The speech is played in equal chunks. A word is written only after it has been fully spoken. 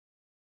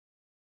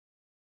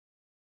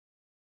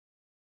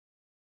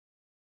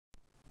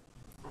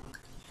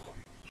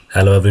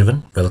Hello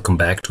everyone, welcome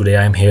back. Today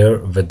I am here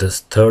with the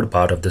third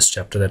part of this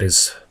chapter, that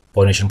is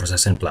pollination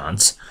process in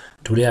plants.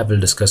 Today I will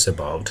discuss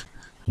about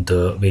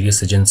the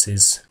various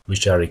agencies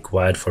which are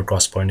required for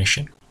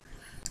cross-pollination,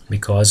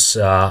 because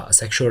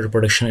sexual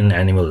reproduction in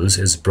animals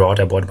is brought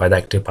about by the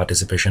active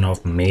participation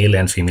of male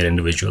and female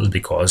individuals,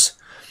 because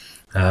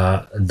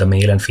the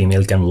male and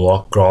female can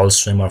walk, crawl,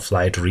 swim or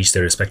fly to reach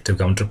their respective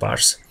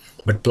counterparts,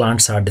 but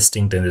plants are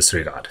distinct in this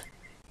regard.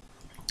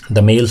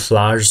 The male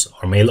flowers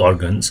or male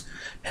organs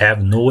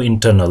have no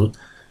internal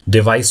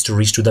device to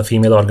reach to the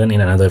female organ in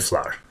another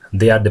flower.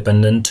 They are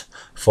dependent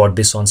for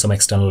this on some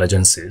external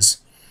agencies,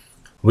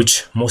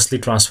 which mostly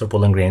transfer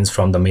pollen grains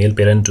from the male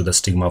parent to the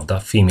stigma of the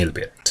female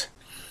parent.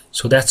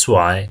 So that's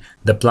why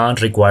the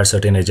plant requires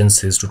certain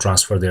agencies to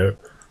transfer their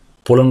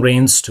pollen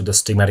grains to the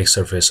stigmatic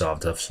surface of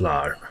the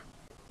flower.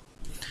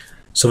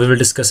 So we will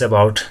discuss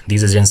about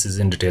these agencies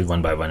in detail,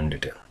 one by one in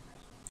detail.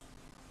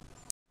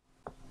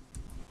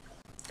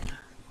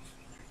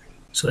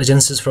 So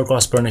agencies for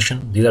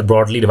cross-pollination, these are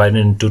broadly divided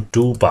into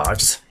two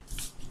parts.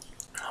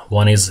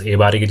 One is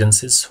abiotic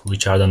agencies,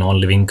 which are the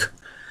non-living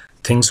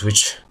things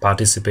which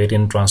participate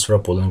in transfer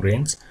of pollen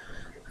grains.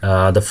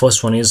 The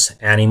first one is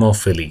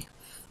Anemophily.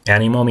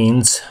 Anemo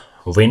means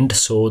wind,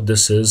 so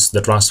this is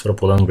the transfer of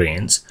pollen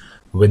grains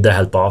with the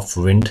help of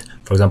wind,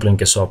 for example in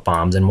case of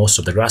palms and most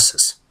of the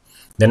grasses.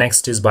 The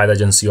next is by the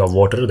agency of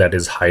water, that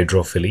is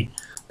Hydrophily.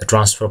 The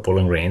transfer of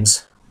pollen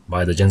grains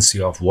by the agency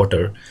of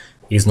water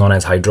is known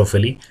as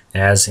hydrophily,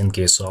 as in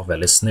case of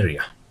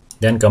Vallisneria.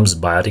 Then comes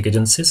biotic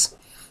agencies.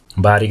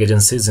 Biotic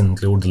agencies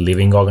include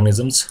living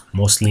organisms,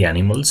 mostly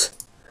animals.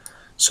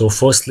 So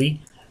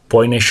firstly,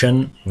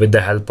 pollination with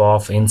the help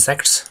of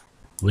insects,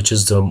 which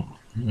is the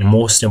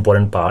most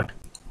important part.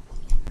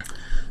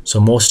 So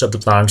most of the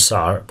plants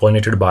are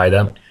pollinated by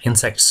the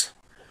insects.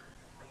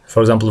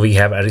 For example, we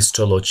have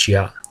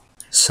Aristolochia,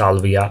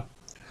 Salvia.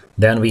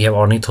 Then we have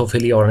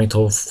Ornithophily.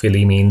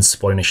 Ornithophily means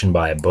pollination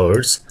by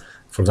birds.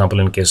 For example,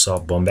 in case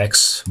of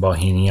Bombyx,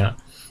 Bauhinia,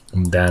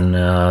 then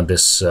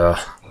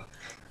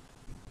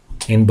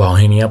in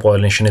Bauhinia,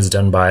 pollination is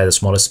done by the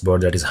smallest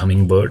bird, that is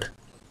hummingbird.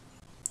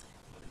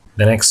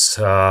 The next,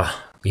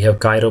 we have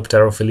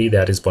Chiropterophily,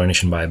 that is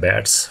pollination by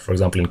bats. For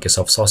example, in case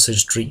of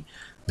sausage tree,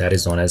 that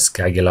is known as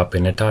Cagella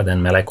pinnata.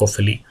 Then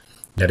Malacophily,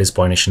 that is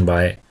pollination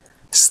by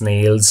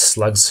snails,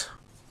 slugs.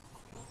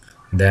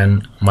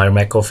 Then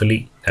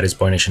Myrmecophily, that is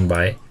pollination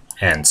by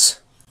ants.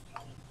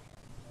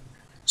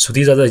 So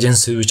these are the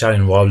agencies which are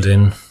involved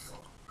in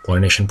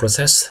pollination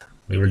process.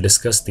 We will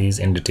discuss these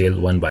in detail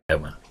one by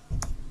one.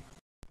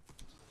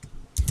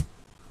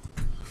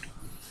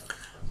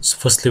 So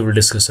firstly, we will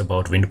discuss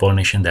about wind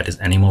pollination, that is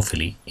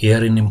Anemophily.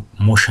 Air in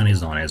motion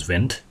is known as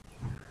wind.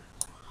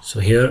 So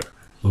here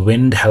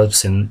wind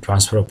helps in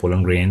transfer of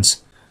pollen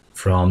grains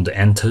from the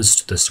anthers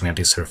to the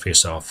stigmatic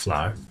surface of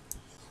flower,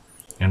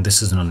 and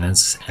this is known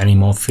as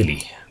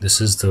Anemophily. This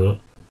is the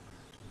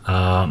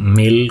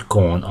male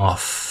cone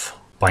of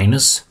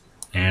Pinus,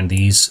 and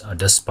these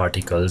dust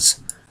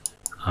particles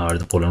are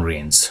the pollen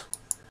grains.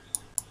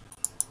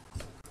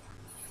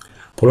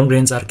 Pollen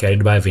grains are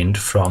carried by wind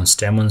from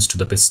stamens to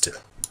the pistil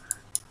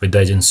with the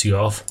agency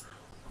of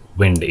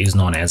wind, is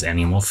known as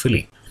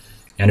Anemophily,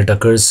 and it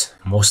occurs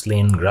mostly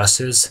in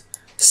grasses,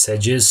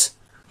 sedges,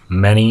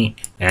 many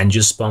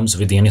angiosperms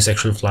with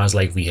unisexual flowers,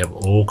 like we have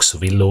oaks,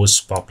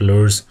 willows,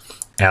 poplars,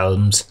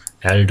 elms,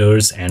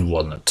 alders and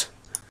walnut,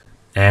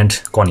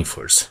 and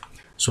conifers.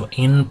 So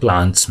in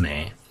plants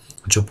में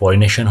जो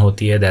pollination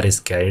होती है, that is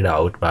carried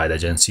out by the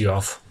agency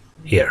of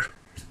air.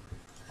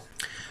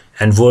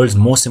 And world's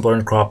most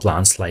important crop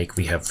plants, like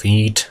we have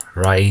wheat,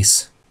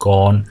 rice,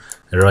 corn,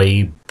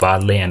 rye,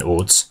 barley and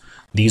oats,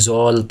 these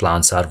all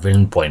plants are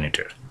wind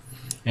pollinated.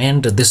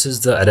 And this is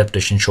the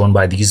adaptation shown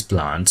by these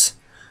plants,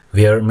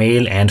 where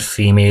male and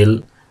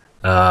female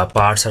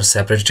parts are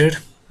separated,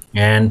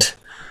 and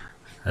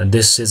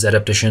this is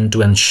adaptation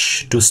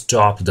to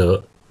stop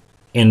the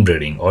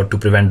inbreeding or to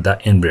prevent the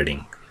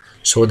inbreeding,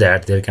 so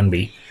that there can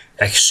be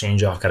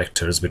exchange of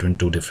characters between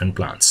two different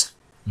plants,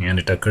 and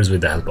it occurs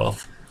with the help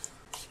of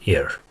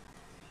air.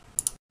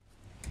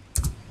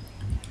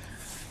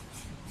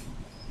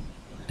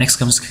 Next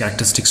comes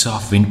characteristics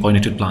of wind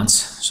pollinated plants.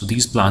 So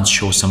these plants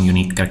show some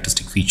unique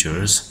characteristic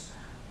features.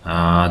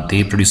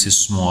 They produce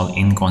small,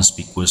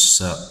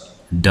 inconspicuous,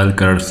 dull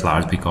colored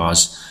flowers,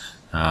 because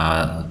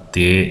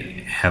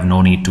they have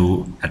no need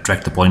to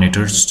attract the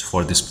pollinators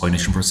for this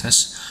pollination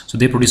process. So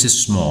they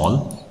produce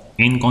small,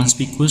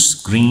 inconspicuous,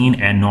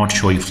 green and not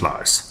showy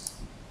flowers.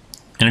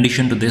 In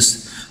addition to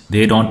this,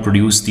 these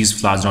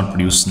flowers don't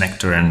produce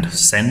nectar and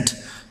scent.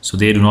 So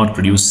they do not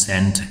produce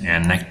scent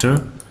and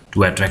nectar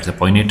to attract the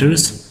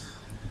pollinators.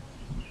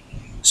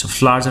 So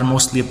flowers are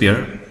mostly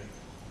appear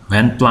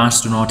when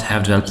plants do not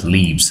have developed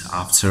leaves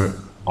after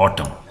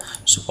autumn.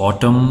 So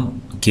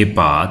autumn के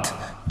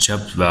बाद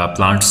जब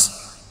plants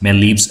में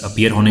leaves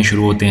appear होने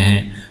शुरू होते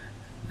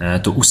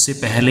हैं, तो उससे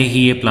पहले ही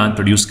ये plant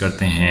produce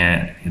करते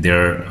हैं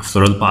their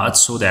floral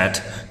parts, so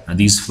that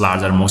these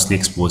flowers are mostly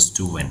exposed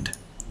to wind.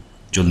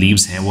 जो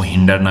leaves हैं वो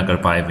hinder ना कर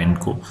पाए wind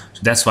को.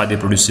 So that's why they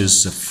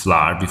produces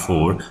flower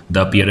before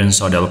the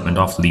appearance or development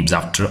of leaves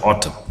after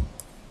autumn.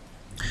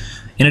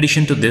 In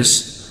addition to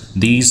this,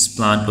 these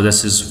plant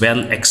possesses well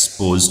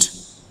exposed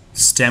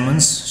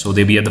stamens, so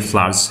they bear the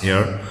flowers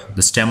here.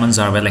 The stamens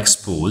are well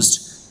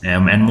exposed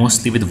and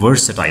mostly with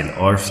versatile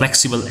or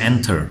flexible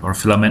anther or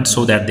filament,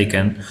 so that they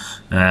can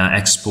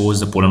expose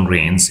the pollen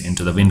grains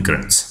into the wind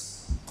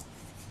currents.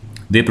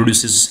 They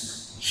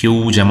produces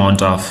huge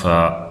amount of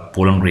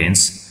pollen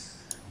grains,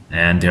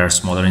 and they are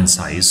smaller in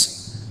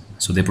size,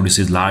 so they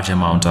produces large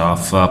amount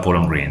of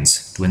pollen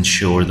grains to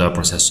ensure the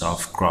process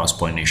of cross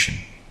pollination.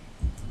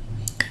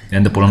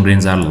 Then the pollen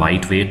grains are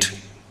lightweight,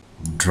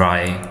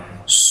 dry,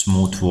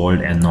 smooth walled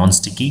and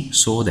non-sticky,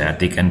 so that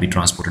they can be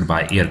transported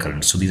by air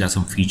current. So these are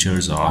some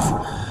features of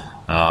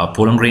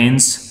pollen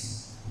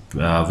grains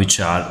which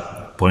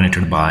are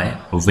pollinated by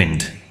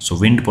wind. So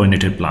wind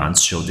pollinated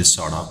plants show this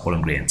sort of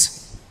pollen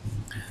grains.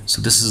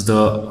 So this is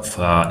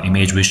the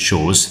image which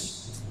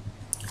shows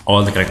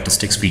all the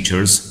characteristics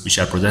features which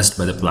are possessed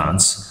by the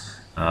plants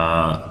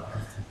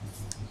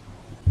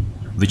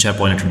which are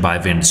pollinated by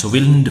wind. So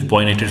wind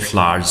pollinated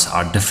flowers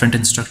are different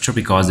in structure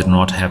because they do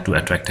not have to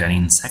attract any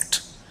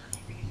insect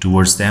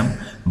towards them,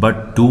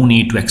 but do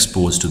need to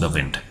expose to the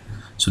wind.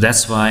 So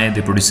that's why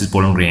they produce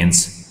pollen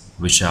grains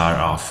which are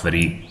of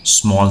very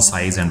small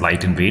size and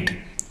light in weight.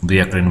 They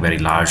occur in very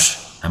large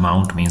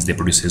amount, means they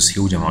produce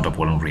huge amount of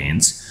pollen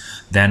grains.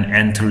 Then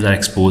anthers are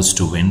exposed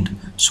to wind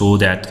so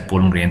that the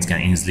pollen grains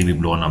can easily be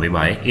blown away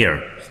by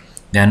air.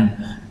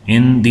 Then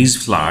in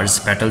these flowers,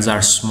 petals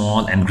are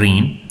small and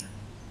green,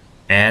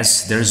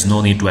 as there is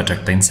no need to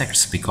attract the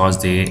insects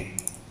because they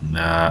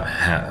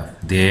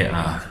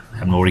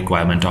have no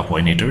requirement of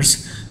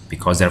pollinators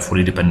because they are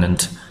fully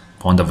dependent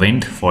upon the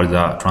wind for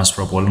the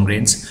transfer of pollen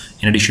grains.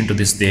 In addition to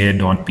this, they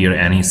don't bear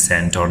any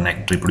scent or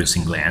nectar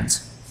producing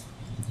glands.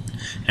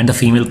 And the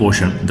female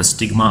portion, the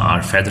stigma,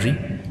 are feathery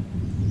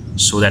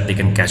so that they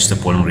can catch the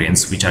pollen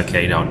grains which are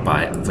carried out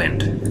by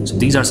wind. So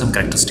these are some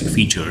characteristic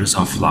features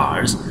of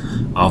flowers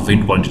of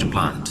wind pollinated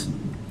plant.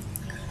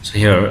 So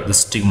here the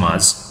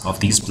stigmas of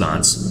these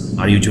plants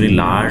are usually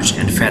large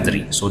and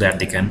feathery so that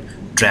they can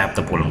trap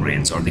the pollen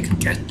grains, or they can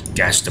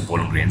catch the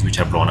pollen grains which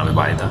are blown away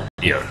by the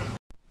air.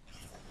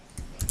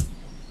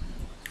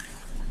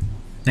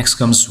 Next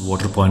comes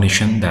water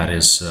pollination, that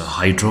is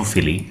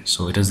hydrophily.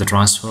 So it is the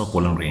transfer of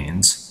pollen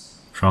grains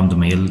from the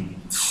male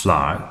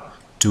flower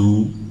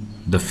to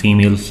the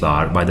female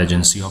flower by the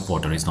agency of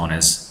water is known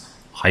as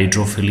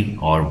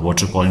hydrophily or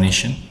water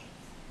pollination.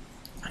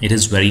 It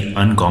is very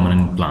uncommon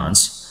in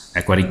plants,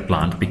 aquatic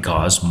plant,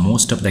 because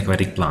most of the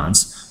aquatic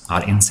plants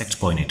are insect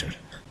pollinated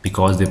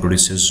because they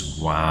produces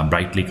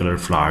brightly colored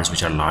flowers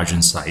which are large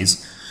in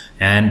size.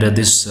 And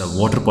this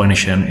water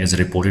pollination is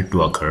reported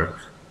to occur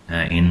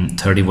in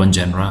 31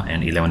 genera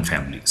and 11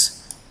 families.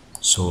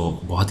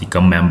 So बहुत ही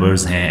कम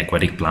members हैं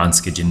aquatic plants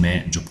के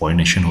जिनमें जो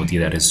pollination होती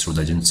है, that is through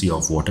the agency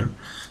of water,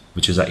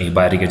 which is a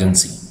abiotic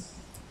agency.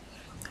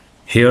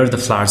 Here the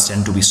flowers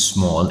tend to be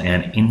small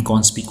and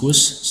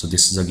inconspicuous. So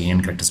this is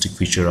again characteristic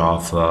feature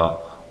of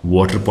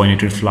water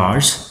pollinated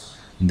flowers.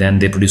 Then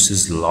they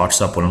produces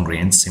lots of pollen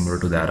grains similar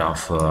to that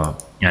of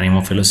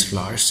Anemophily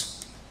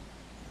flowers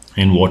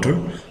in water.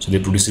 So they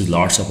produces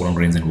lots of pollen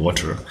grains in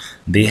water.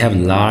 They have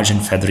large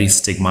and feathery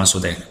stigma so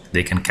that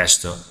they can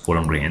catch the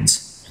pollen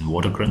grains in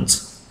water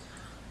currents.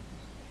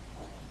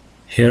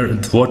 Here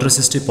water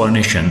assisted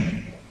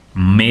pollination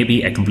may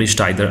be accomplished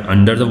either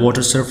under the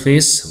water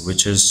surface,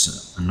 which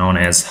is known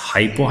as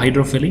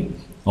hypohydrophily,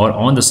 or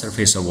on the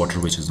surface of water,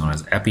 which is known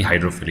as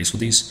epihydrophily. So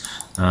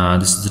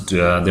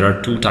there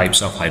are two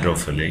types of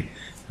hydrophily.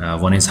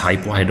 One is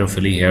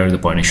hypohydrophily. Here the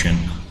pollination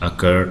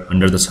occur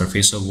under the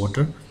surface of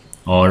water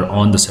or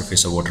on the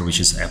surface of water, which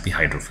is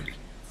epihydrophily.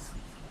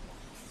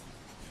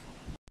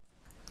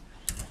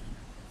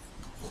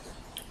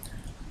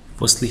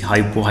 Firstly,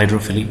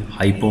 hypohydrophily.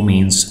 Hypo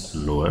means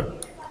lower.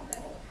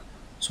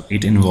 So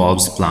it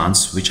involves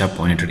plants which are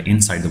pollinated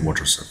inside the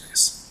water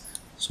surface.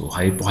 So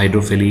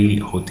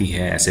hypohydrophily होती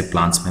है ऐसे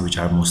plants में which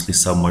are mostly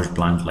submerged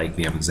plant, like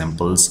we have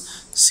examples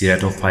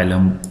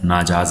Ceratophyllum,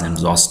 Najaz and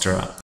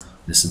Zostera.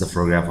 This is the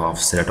photograph of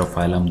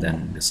Ceratophyllum,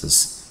 then this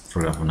is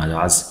photograph of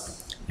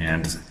Najaz,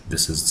 and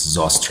this is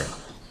Zostera.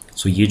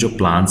 So ये जो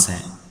plants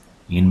हैं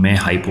इनमें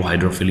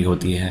hypohydrophily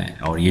होती है,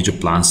 और ये जो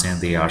plants हैं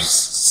they are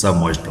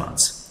submerged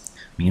plants,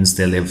 means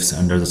they live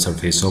under the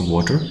surface of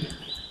water.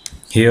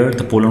 Here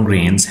the pollen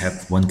grains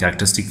have one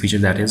characteristic feature,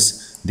 that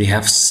is they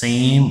have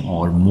same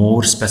or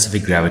more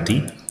specific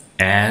gravity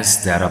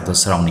as that of the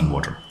surrounding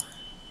water.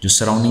 जो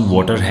surrounding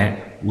water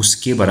है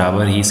उसके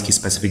बराबर ही इसकी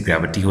specific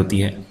gravity होती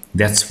है.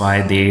 That's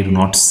why they do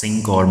not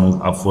sink or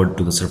move upward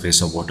to the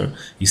surface of water.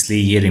 इसलिए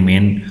ये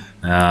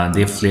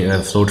they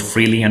float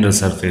freely under the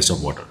surface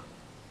of water.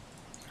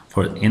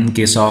 For in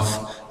case of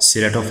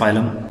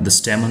Ceratophyllum, the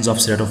stamens of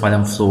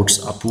Ceratophyllum floats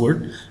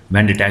upward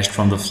when detached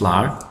from the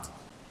flower.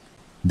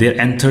 Their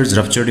anthers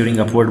rupture during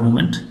upward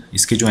movement.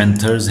 इसके जो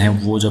anthers हैं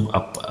वो जब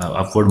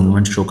upward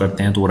movement show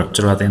करते हैं तो वो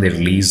rupture आते हैं. They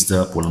release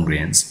the pollen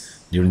grains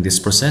during this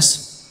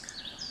process.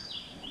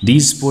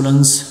 These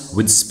pollens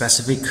with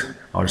specific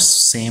or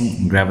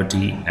same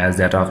gravity as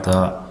that of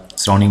the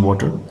surrounding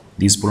water.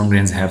 These pollen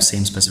grains have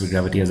same specific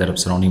gravity as that of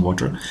surrounding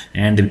water,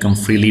 and they become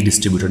freely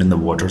distributed in the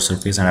water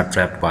surface and are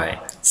trapped by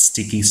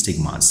sticky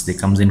stigmas. They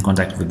come in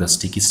contact with the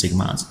sticky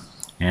stigmas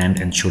and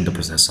ensure the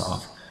process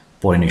of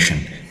pollination,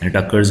 and it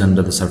occurs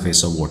under the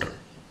surface of water.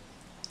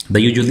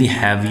 The usually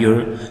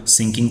heavier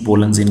sinking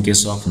pollens in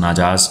case of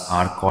najas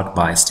are caught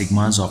by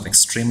stigmas of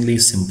extremely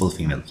simple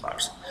female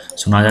flowers.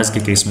 So नाजाज के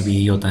case में भी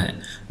यही होता है,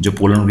 जो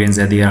pollen grains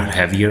है they are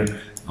heavier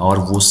और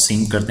वो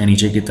सिंक करते हैं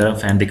नीचे की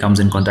तरफ and they comes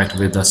in contact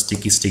with the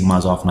sticky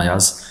stigmas of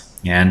najas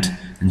and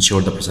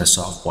ensure the process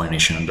of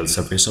pollination under the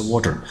surface of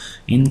water.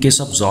 In case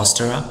of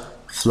Zostera,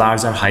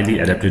 flowers are highly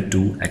adapted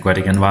to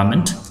aquatic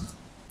environment.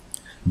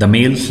 The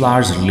male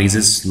flowers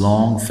releases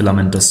long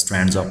filamentous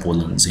strands of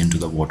pollens into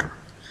the water,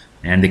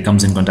 and they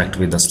comes in contact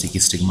with the sticky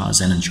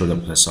stigmas and ensure the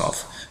process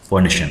of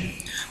pollination.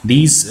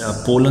 These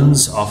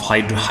pollens of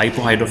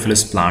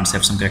hypohydrophilous plants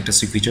have some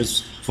characteristic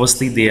features.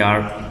 Firstly, they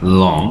are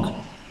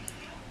long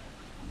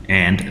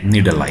and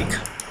needle-like,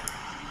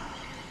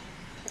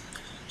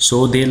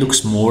 so they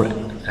looks more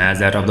as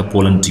that of the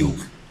pollen tube.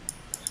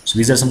 So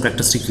these are some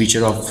characteristic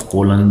features of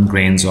pollen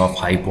grains of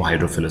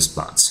hypohydrophilous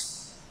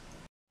plants.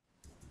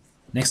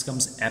 Next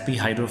comes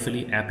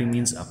epihydrophily. Epi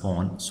means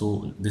upon,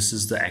 so this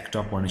is the act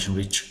of pollination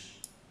which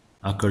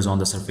occurs on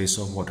the surface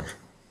of water.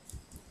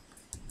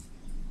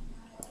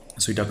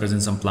 So it occurs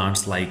in some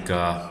plants like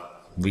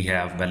we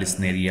have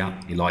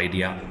Vallisneria,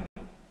 Eloidea,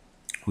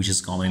 which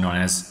is commonly known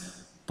as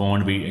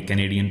pondweed,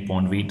 Canadian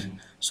pondweed.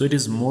 So it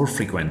is more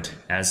frequent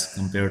as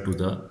compared to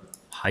the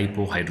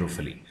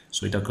hypohydrophily.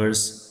 So it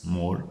occurs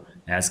more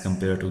as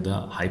compared to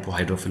the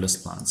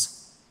hypohydrophilous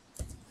plants.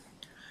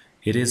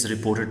 It is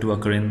reported to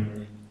occur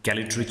in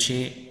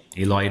Calitrichae,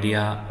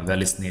 Eloidea,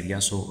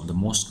 Vallisneria. So the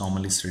most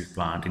commonly studied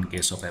plant in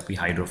case of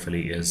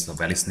epihydrophily is the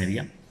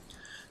Vallisneria.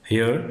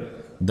 Here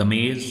the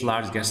male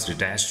flowers gets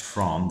detached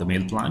from the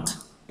male plant.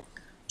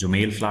 जो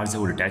male flowers है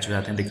वो detach हो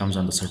जाते हैं, they comes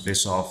on the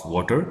surface of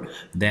water.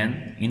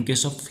 Then in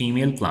case of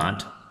female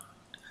plant,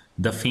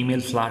 the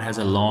female flower has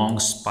a long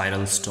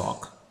spiral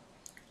stalk,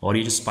 और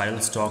ये जो spiral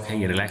stalk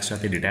है ये relax हो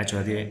जाती है, detach हो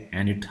जाती है,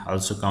 and it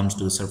also comes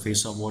to the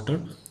surface of water.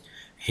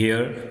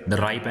 Here the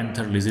ripe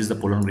anther releases the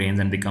pollen grains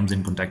and they comes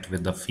in contact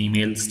with the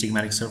female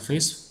stigmatic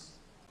surface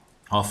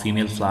of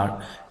female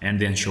flower, and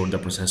they ensure the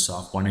process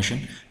of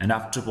pollination. And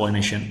after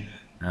pollination,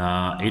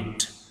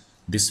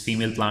 this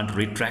female plant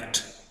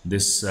retract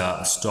this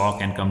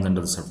stalk and comes under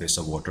the surface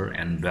of water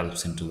and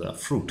develops into the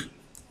fruit.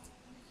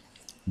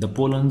 The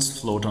pollens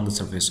float on the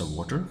surface of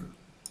water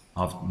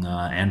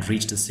and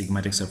reach the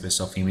stigmatic surface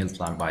of female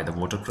flower by the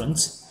water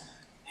currents.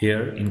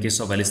 Here in case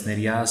of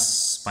Vallisneria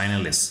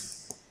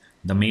spinalis,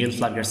 the male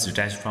flower gets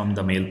detached from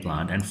the male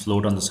plant and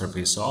float on the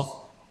surface of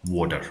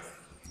water,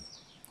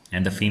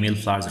 and the female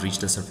flowers reach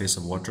the surface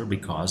of water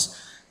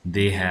because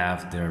they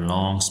have their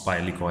long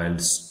spirally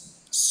coiled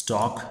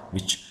stalk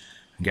which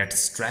gets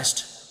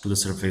stretched to the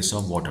surface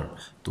of water.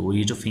 तो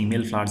ये जो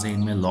female flowers हैं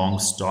इनमें long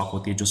stalk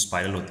होती है जो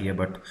spiral होती है,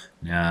 but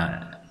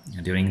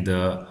during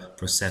the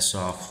process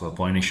of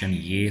pollination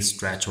ये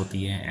stretch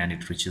होती है and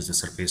it reaches the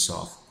surface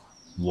of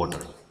water.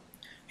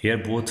 Here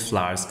both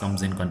flowers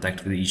comes in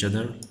contact with each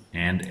other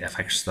and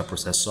affects the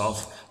process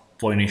of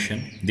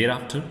pollination.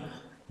 Thereafter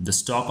the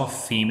stalk of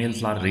female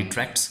flower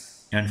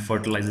retracts and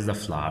fertilizes the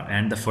flower,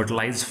 and the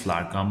fertilized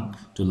flower come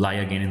to lie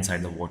again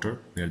inside the water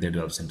where they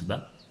develops into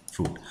the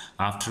fruit.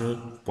 After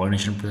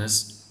pollination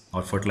process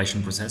और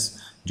fertilization process,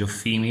 जो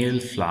female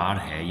flower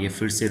है ये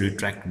फिर से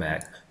retract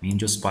back, mean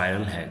जो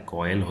spiral है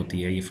coil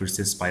होती है ये फिर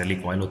से spirally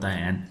coil होता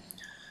है and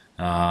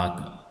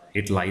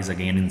it lies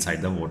again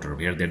inside the water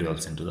where they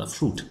develops into the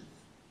fruit.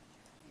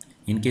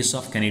 In case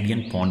of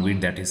Canadian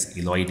pondweed, that is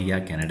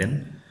Eloidea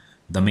canadenn,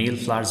 the male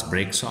flowers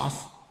breaks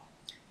off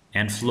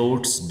and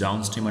floats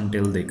downstream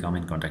until they come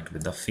in contact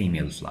with the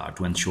female flower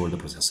to ensure the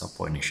process of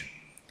pollination.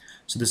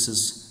 So this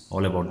is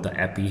all about the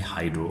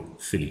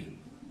epihydrophily.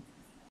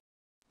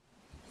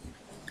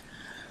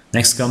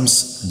 Next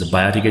comes the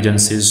biotic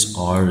agencies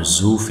or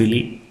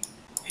zoophily.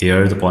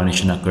 Here the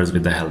pollination occurs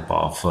with the help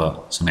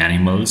of some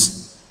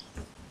animals.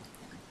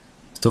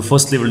 So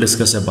firstly we'll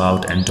discuss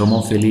about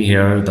entomophily.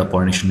 Here the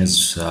pollination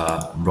is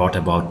brought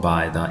about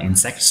by the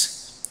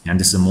insects, and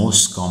this is the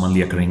most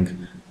commonly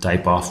occurring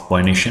type of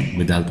pollination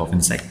with the help of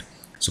insect.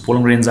 So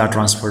pollen grains are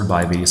transferred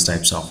by various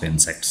types of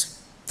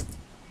insects.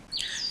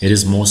 It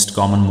is most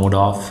common mode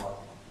of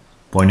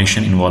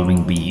pollination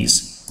involving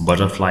bees,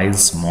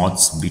 butterflies,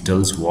 moths,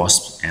 beetles,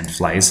 wasps and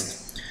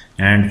flies,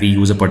 and we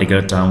use a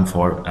particular term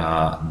for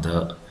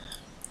the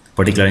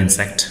particular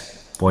insect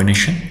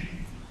pollination,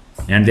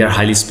 and they are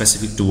highly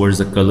specific towards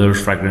the color,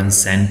 fragrance,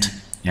 scent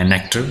and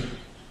nectar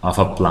of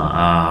a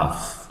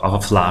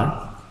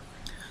flower.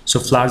 So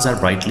flowers are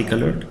brightly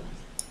colored,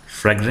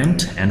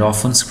 fragrant and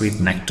often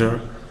secrete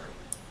nectar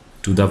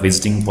to the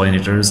visiting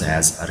pollinators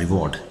as a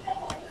reward.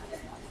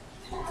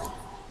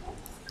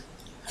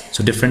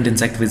 So different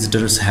insect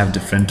visitors have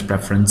different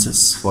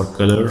preferences for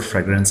color,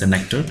 fragrance and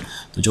nectar.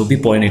 तो जो भी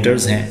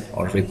pollinators हैं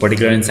और एक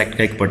particular insect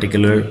का एक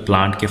particular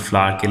plant के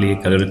flower के लिए,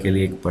 color के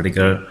लिए एक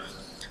particular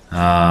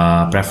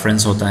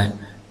preference होता है,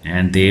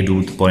 and they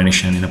do the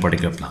pollination in a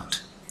particular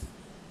plant.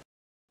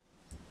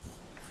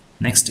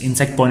 Next,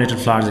 insect pollinated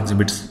flowers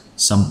exhibit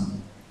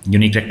some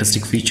unique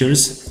characteristic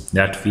features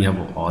that we have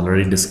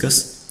already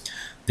discussed.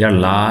 They are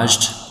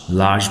large,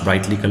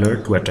 brightly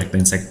colored to attract the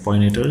insect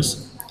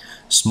pollinators.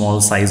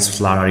 Small size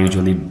flowers are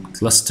usually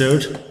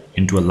clustered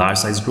into a large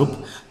size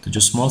group. So,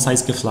 जो small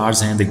size के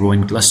flowers हैं, they grow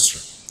in cluster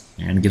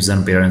and gives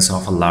an appearance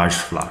of a large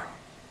flower.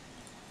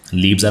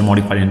 Leaves are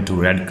modified into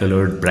red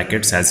colored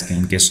brackets, as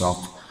in case of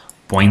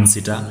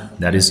poinsettia,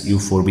 that is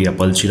Euphorbia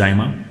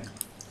pulcherrima.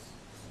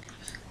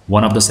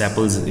 One of the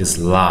sepals is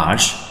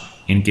large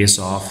in case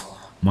of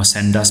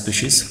Mosenda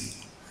species,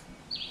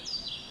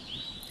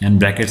 and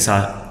brackets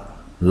are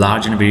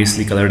large and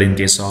variously colored in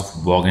case of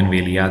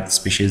Bougainvillea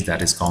species,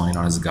 that is commonly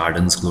known as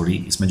garden's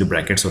glory. इसमें जो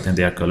brackets होते हैं,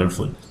 they are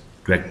colorful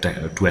to attract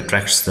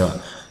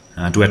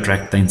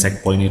the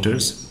insect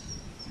pollinators.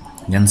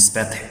 Then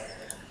spathe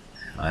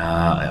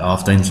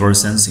of the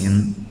inflorescence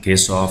in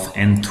case of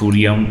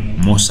Anthurium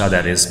mosa,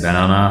 that is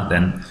banana,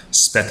 then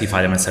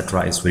spathiphyllum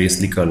etc. is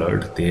variously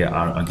colored. They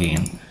are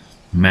again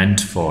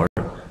meant for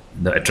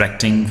the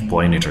attracting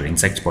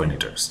insect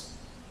pollinators.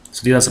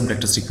 So these are some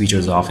characteristic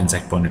features of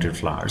insect pollinated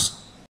flowers.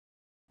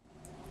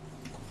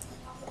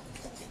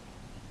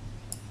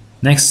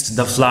 Next,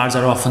 the flowers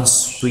are often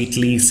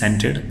sweetly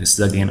scented. This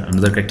is again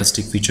another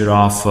characteristic feature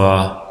of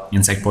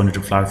insect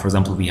pollinated flower. For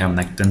example, we have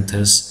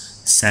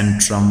Nectanthus,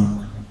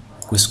 Centrum,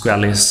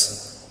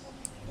 Quisqualis,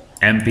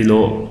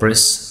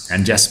 Ampelopris,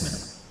 and Jasmine.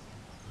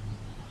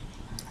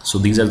 So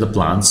these are the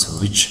plants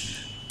which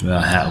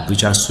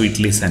are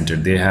sweetly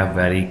scented. They have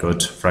very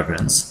good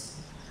fragrance.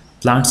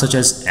 Plants such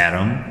as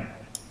arum,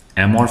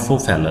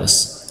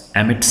 Amorphophallus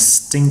emit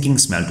stinking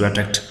smell to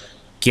attract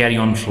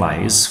carrion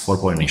flies for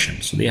pollination.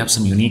 So they have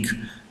some unique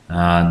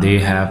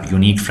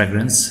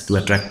fragrance to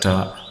attract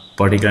a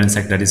particular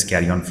insect, that is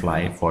carrion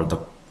fly, for the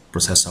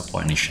process of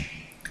pollination.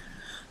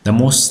 They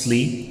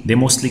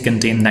mostly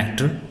contain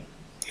nectar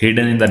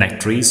hidden in the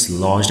nectaries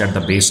lodged at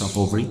the base of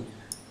ovary,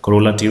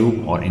 corolla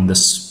tube, or in the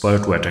spur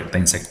to attract the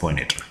insect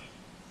pollinator.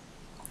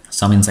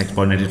 Some insect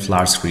pollinated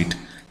flowers secrete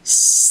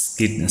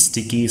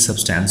sticky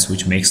substance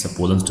which makes the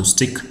pollens to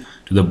stick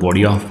to the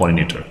body of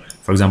pollinator.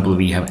 For example,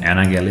 we have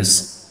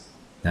Anagalis,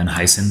 then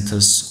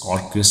Hyacinthus,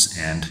 Orchis,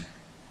 and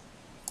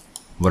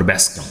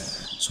Verbascum.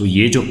 So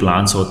ये जो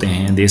plants होते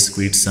हैं, they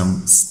secrete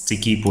some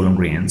sticky pollen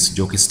grains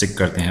जो कि stick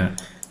करते हैं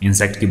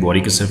insect की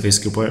body के surface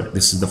के ऊपर.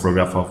 This is the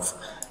photograph of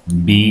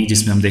bee,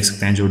 जिसमें हम देख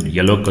सकते हैं जो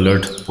yellow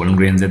colored pollen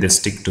grains है, they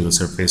stick to the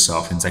surface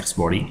of insect's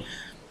body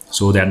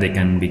so that they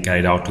can be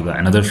carried out to the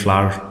another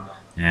flower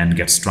and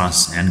gets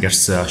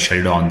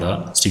shedded on the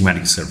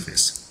stigmatic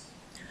surface.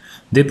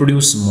 They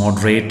produce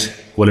moderate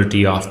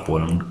quality of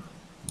pollen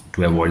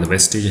to avoid the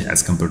wastage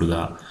as compared to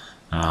the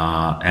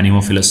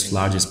Anemophilous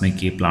flower, जिसमें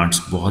कि plants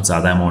बहुत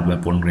ज़्यादा amount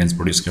में pollen grains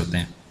produce करते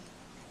हैं.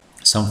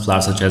 Some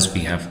flowers such as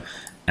we have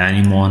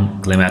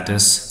Anemone,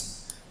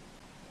 Clematis,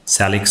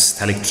 Salix,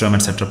 Thalictrum,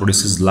 etc.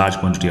 produces large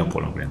quantity of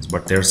pollen grains.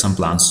 But there are some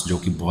plants जो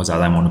कि बहुत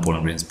ज़्यादा amount of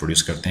pollen grains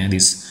produce करते हैं.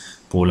 This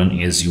pollen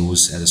is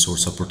used as a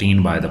source of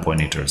protein by the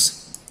pollinators.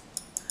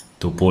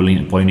 तो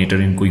pollinator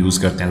इनको use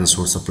करते हैं as a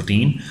source of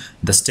protein.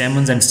 The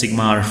stamens and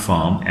stigma are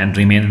firm and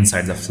remain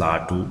inside the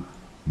flower to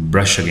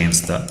brush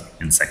against the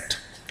insect.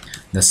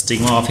 The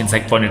stigma of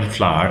insect pollinated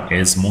flower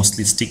is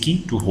mostly sticky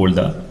to hold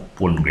the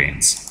pollen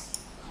grains.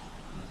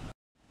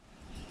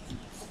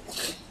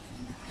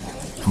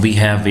 We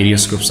have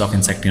various groups of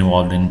insect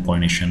involved in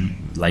pollination,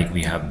 like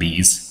we have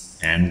bees,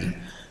 and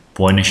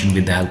pollination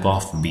with the help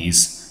of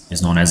bees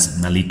is known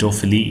as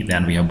Melitophily.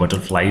 Then we have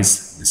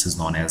butterflies. This is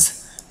known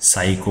as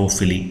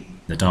Psychophily.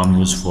 The term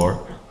used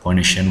for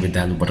pollination with the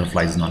help of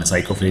butterflies is known as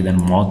Psychophily.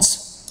 Then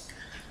moths.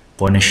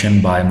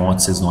 Pollination by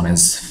moths is known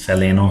as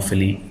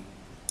Phalaenophily.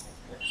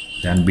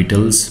 Then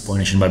beetles.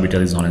 Pollination by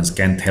beetle is known as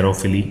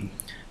Cantherophily.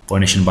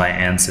 Pollination by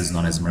ants is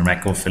known as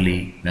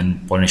Myrmecophily.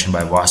 Then pollination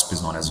by wasp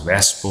is known as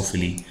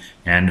Waspophily.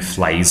 And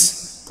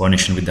flies.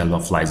 Pollination with the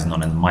help of flies is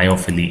known as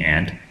Myophily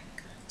and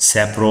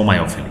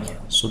Sapromyophily.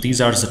 So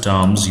these are the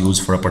terms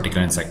used for a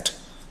particular insect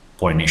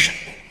pollination.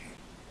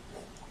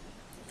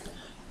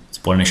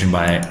 Pollination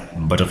by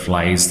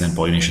butterflies, then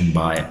pollination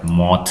by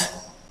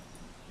moth,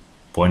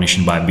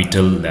 pollination by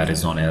beetle, that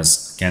is known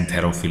as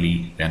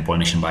Cantherophily, then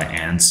pollination by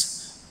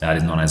ants, that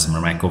is known as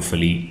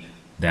Myrmecophily,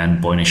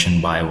 then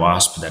pollination by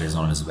wasp, that is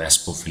known as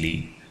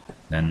Waspophily,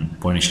 then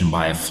pollination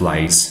by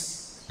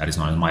flies, that is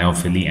known as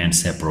Myophily and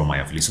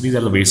Sapromyophily. So these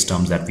are the various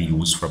terms that we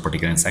use for a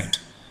particular insect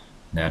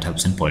that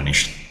helps in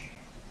pollination.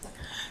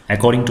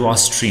 According to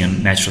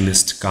Austrian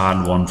naturalist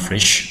Karl von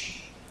Frisch,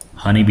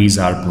 honeybees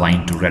are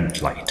blind to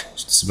red light.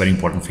 So this is a very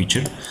important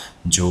feature.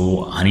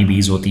 जो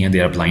honeybees होती हैं, they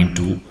are blind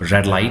to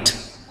red light.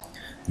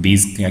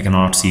 Bees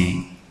cannot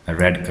see a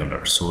red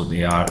color, so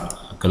they are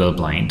color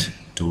blind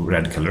to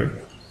red color.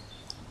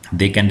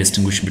 They can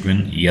distinguish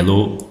between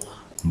yellow,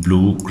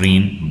 blue,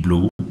 green,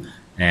 blue,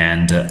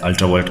 and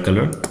ultraviolet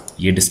colour,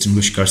 ये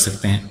distinguish कर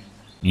सकते हैं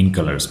इन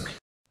colours में.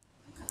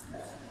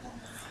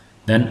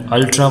 Then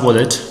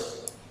ultraviolet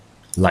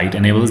light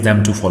enables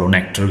them to follow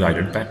nectar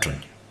guided pattern.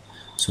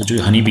 So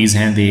जो honey bees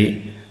हैं they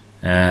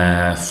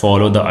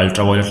follow the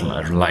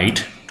ultraviolet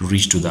light to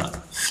reach to the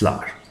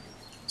flower.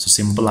 So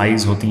simple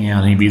eyes होती हैं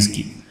honey bees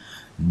की.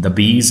 The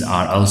bees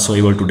are also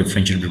able to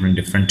differentiate between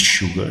different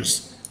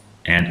sugars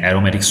and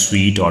aromatic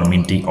sweet or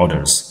minty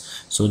odors.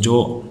 So जो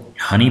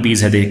honey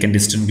bees है they can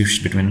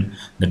distinguish between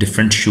the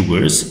different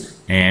sugars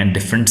and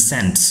different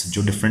scents.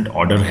 जो different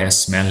odor है,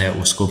 smell है,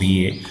 उसको भी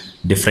ये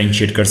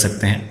differentiate कर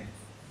सकते हैं.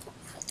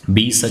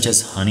 Bees such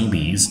as honey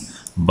bees,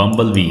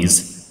 bumble bees,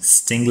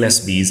 stingless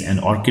bees and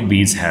orchid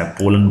bees have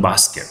pollen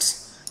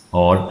baskets,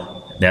 or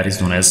that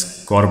is known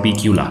as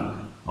corbicula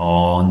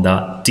on the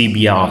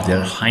tibia of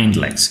their hind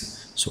legs.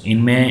 So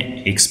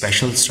इनमें एक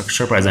special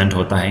structure present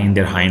होता है in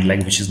their hind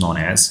leg which is known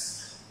as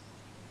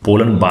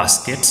pollen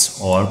baskets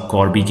or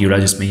corbicula,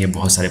 जिसमें ये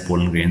बहुत सारे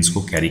pollen grains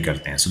को carry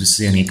करते हैं. So this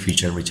is a unique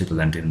feature which is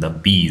present in the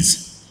bees.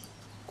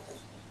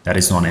 That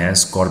is known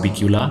as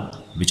corbicula,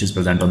 which is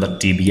present on the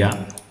tibia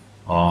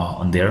or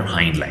on their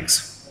hind legs.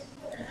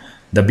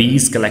 The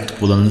bees collect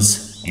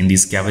pollens in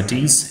these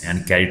cavities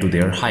and carry to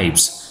their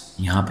hives.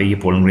 यहाँ पे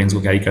ये pollen grains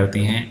को carry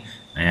करती हैं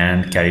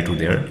and carry to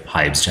their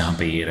hives, जहाँ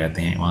पे ये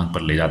रहते हैं वहाँ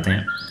पर ले जाते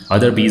हैं.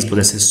 Other bees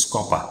possesses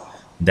scopa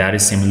that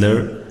is similar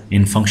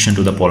in function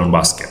to the pollen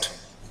basket.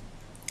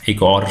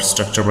 एक और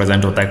structure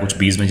present होता है कुछ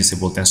bees में जिसे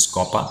बोलते हैं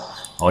scopa,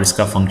 और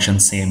इसका function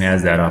same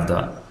as that of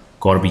the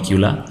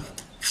corbicula.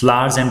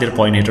 Flowers and their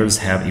pollinators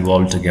have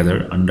evolved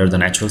together under the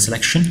natural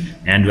selection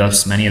and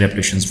develops many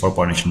adaptations for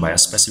pollination by a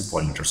specific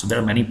pollinator. So there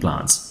are many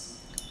plants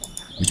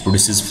which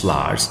produces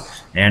flowers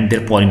and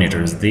their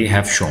pollinators. They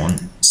have shown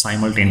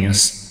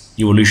simultaneous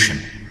evolution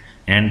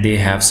and they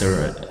have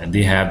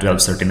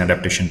developed certain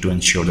adaptation to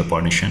ensure the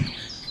pollination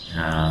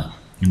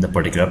in the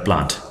particular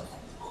plant.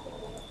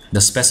 The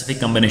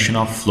specific combination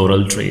of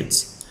floral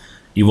traits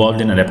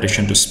evolved in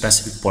adaptation to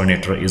specific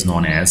pollinator is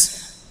known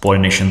as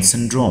pollination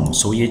syndrome.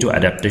 So ये जो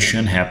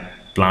adaptation है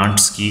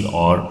plants की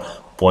और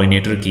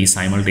pollinator की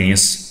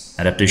simultaneous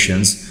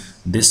adaptations,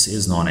 this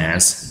is known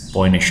as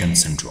pollination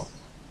syndrome.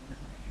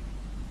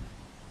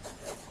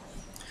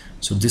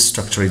 So this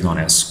structure is known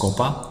as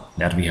scopa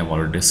that we have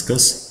already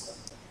discussed,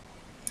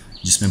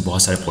 जिसमें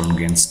बहुत सारे pollen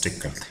grains stick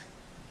करते हैं.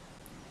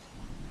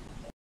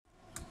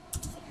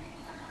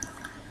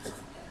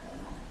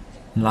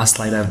 Last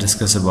slide I have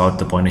discussed about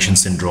the pollination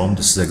syndrome.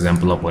 This is an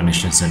example of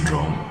pollination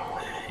syndrome.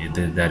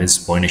 That is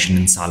pollination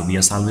in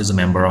salvia. Salvia is a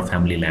member of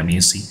family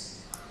Lamiaceae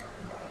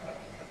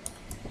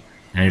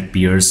and it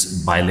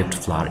bears bi-lipped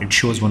flower. It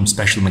shows one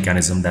special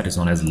mechanism that is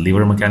known as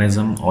lever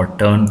mechanism or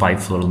turnpike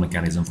floral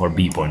mechanism for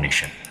bee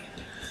pollination.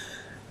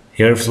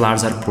 Here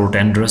flowers are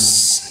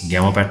protandrous,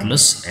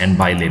 gamopetalous and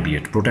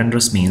bilabiate.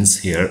 Protandrous means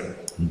here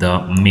the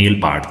male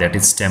part, that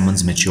is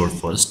stamens, mature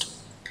first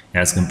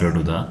as compared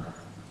to the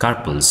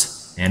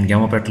carpels, and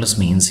gamopetalous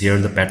means here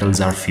the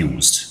petals are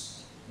fused,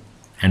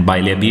 and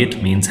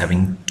bilabiate means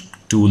having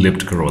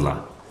two-lipped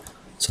corolla.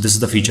 So this is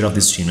the feature of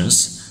this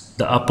genus.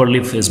 The upper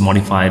lip is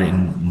modified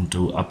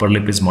into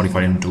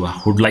a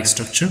hood-like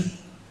structure,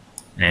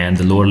 and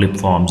the lower lip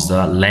forms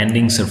the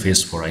landing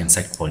surface for an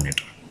insect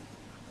pollinator.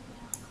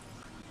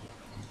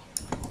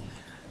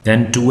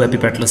 Then two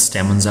epipetalous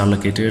stamens are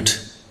located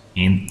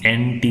in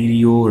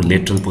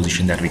anterior-lateral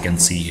position that we can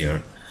see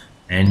here.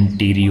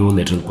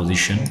 Anterior-lateral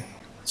position.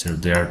 So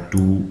there are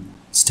two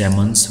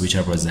stamens which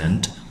are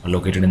present, are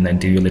located in the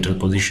anterior lateral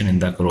position in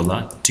the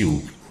corolla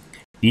tube.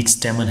 Each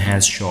stamen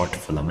has short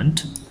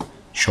filament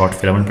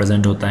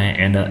present होता है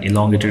and an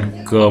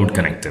elongated curved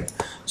connective.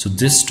 So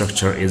this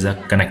structure is a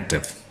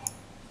connective.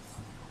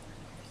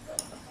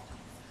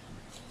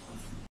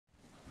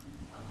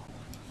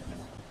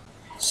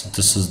 So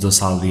this is the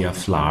salvia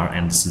flower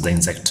and this is the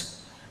insect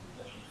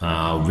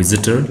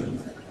visitor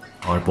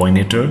or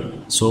pollinator.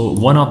 So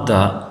one of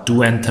the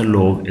two anther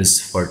lobe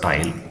is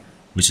fertile,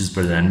 which is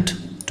present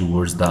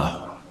towards the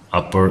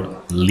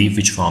upper leaf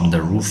which form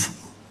the roof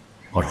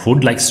or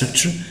hood-like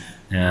structure,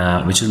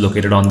 which is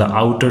located on the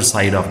outer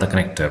side of the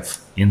connective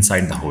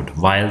inside the hood,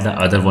 while the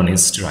other one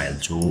is sterile.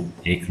 जो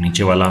एक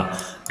नीचे वाला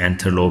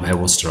anther lobe है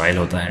वो sterile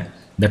होता है.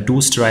 The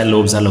two sterile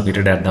lobes are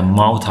located at the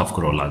mouth of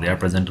corolla. They are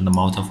present in the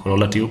mouth of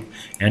corolla tube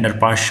and are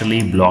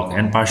partially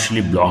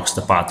blocks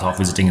the path of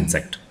visiting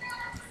insect.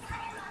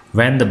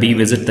 When the bee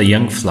visits the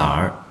young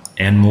flower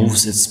and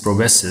moves its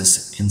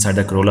proboscis inside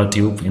the corolla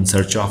tube in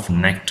search of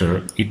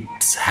nectar,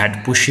 its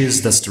head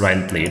pushes the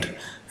sterile plate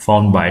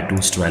formed by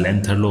two sterile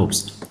anther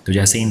lobes. तो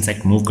जैसे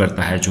insect move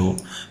करता है जो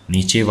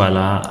नीचे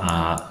वाला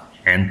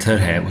anther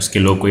है उसके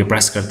lobe को ये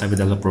प्रेस करता है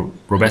with the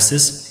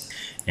प्रोबेसिस,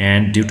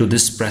 and due to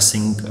this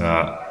pressing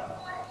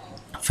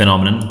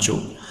phenomenon जो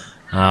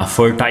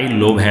fertile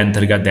lobe है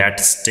एंथर का that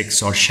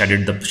sticks or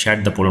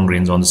shed the pollen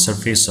grains on the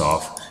surface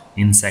of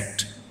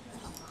insect.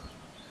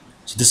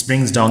 So this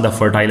brings down the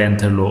fertile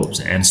anther lobes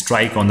and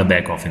strike on the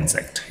back of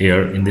insect.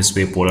 Here in this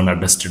way pollen are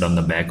dusted on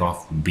the back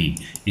of bee.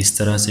 इस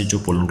तरह से जो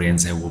pollen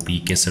grains है वो bee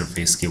के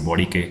surface के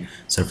body के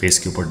surface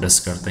के ऊपर dust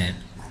करते हैं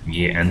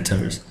ये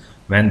anthers.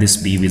 When this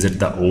bee visits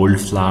the old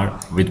flower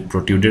with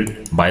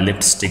protruded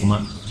bi-lipped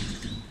stigma,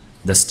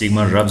 the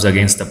stigma rubs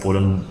against the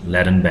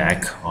pollen-laden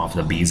back of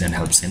the bees and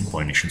helps in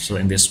pollination. So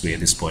in this way,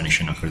 this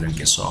pollination occurs in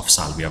case of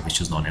salvia,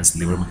 which is known as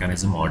liver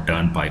mechanism or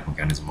turnpike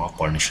mechanism of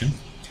pollination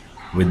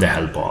with the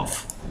help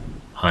of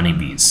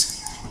honeybees.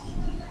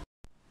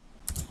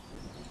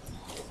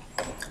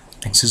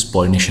 Next is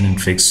pollination in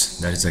figs.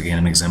 That is again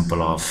an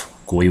example of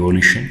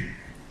coevolution.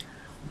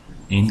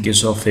 In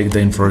case of fig, the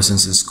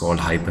inflorescence is called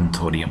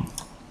hypanthodium.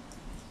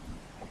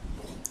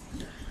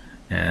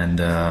 And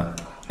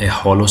a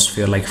hollow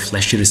sphere-like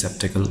fleshy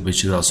receptacle,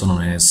 which is also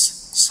known as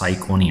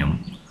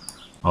syconium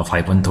of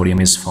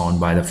hypanthodium, is found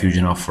by the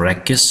fusion of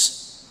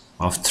rachis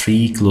of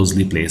 3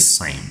 closely placed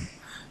cyme.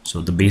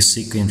 So the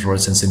basic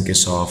inflorescence in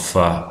case of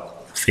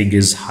fig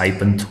is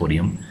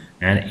hypanthodium,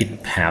 and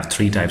it have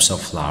 3 types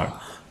of flower.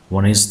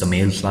 One is the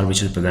male flower,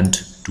 which is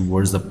present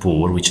towards the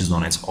pore, which is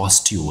known as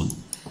ostiole,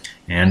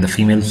 and the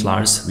female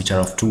flowers, which are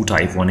of 2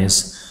 types. One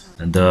is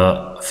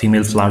the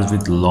female flowers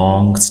with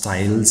long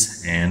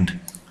styles and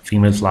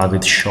female flowers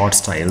with short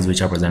styles,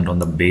 which are present on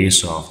the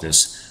base of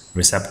this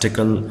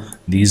receptacle.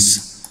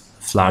 These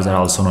flowers are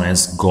also known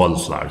as gall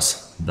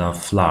flowers. The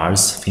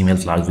flowers, female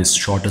flowers with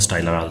shorter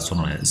style, are also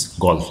known as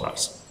gall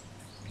flowers.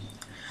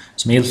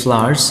 So male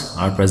flowers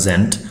are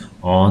present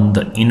on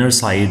the inner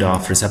side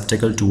of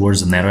receptacle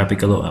towards the narrow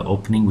apical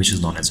opening, which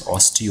is known as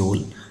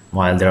ostiole,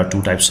 while there are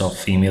 2 types of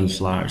female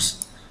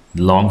flowers,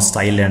 long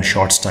style and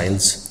short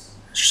styles.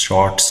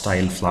 Short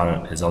style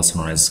flower is also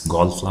known as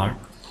gall flower,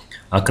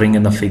 occurring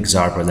in the figs,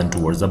 are present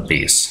towards the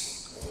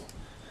base.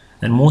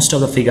 And most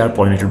of the fig are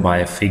pollinated by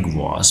a fig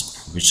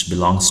wasp, which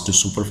belongs to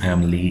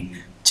superfamily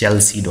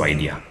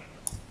Chalcidoidea.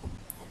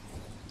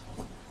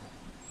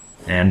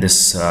 And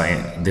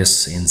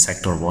this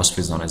insect or wasp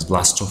is known as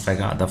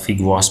Blastophaga. The fig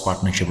wasp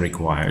partnership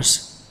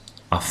requires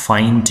a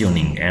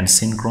fine-tuning and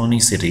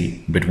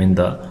synchronicity between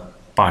the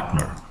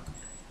partner.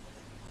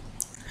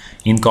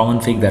 In common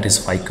fig, that is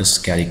Ficus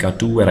carica,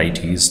 2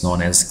 varieties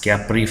known as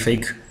Capri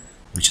fig,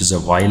 which is a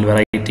wild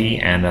variety,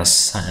 and a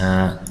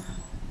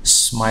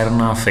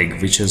Smyrna fig,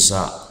 which is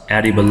a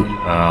edible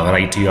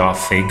variety of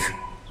fig,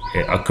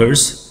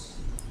 occurs,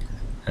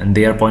 and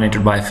they are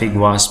pollinated by fig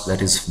wasp,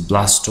 that is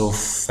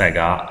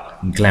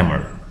Blastophaga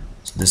glamour.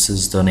 So this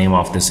is the name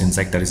of this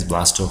insect, that is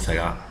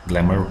Blastophaga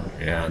glamour,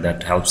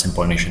 that helps in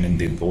pollination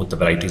in both the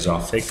varieties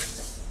of fig.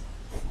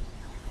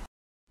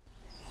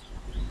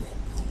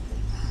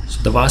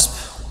 So the wasp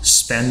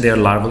spend their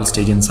larval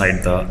stage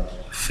inside the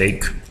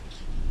fig.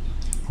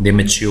 They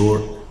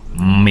mature,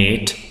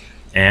 mate,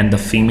 and the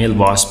female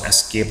wasp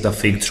escape the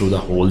fig through the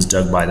holes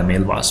dug by the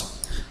male wasp.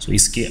 So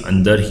इसके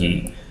अंदर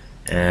ही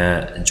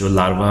जो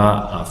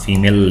larva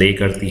female ले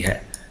करती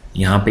है,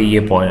 यहाँ पे ये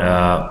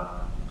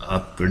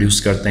produce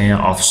करते हैं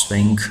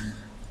ऑफस्प्रिंग,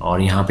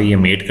 और यहाँ पे ये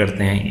मेट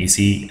करते हैं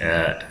इसी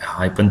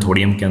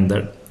हाइपनथोडियम के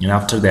अंदर. एंड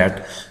आफ्टर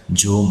दैट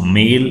जो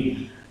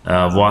मेल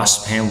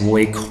वास्प हैं वो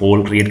एक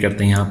होल क्रिएट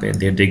करते हैं यहाँ पे,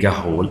 दे डिग a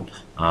whole,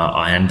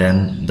 and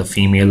then the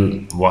female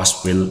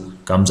wasp will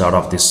comes out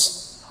of this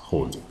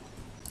hole.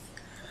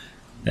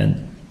 Then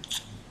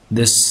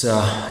this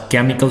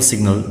chemical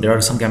signal, there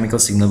are some chemical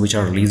signal which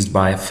are released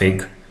by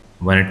fig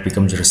when it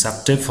becomes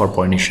receptive for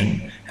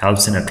pollination,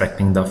 helps in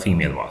attracting the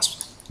female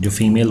wasp. जो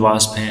female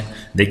wasp हैं,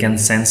 they can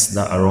sense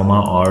the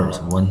aroma or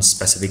one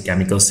specific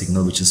chemical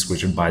signal which is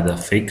created by the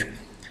fig,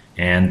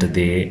 and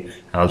they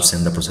helps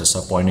in the process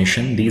of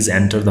pollination. These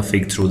enter the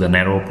fig through the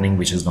narrow opening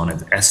which is known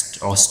as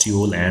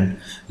ostiole and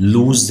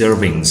lose their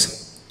wings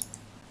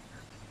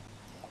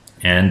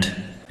and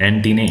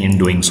antennae in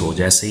doing so.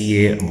 जैसे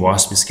ये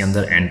wasp इसके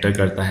अंदर enter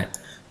करता है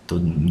तो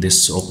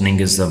this opening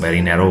is the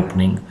very narrow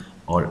opening,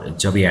 और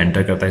जब ये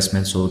enter करता है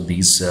इसमें, so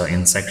these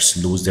insects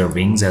lose their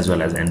wings as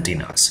well as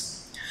antennas.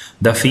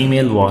 The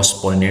female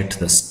wasp pollinate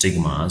the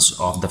stigmas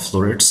of the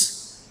florets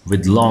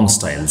with long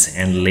styles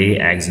and lay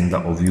eggs in the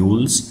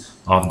ovules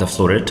of the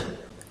floret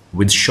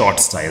with short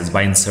styles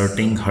by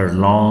inserting her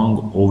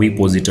long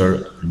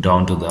ovipositor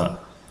down to the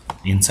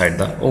inside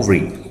the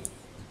ovary.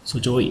 So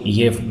जो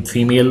ये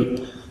female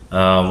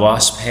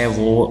wasp है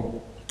वो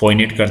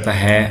pollinate करता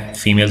है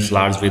female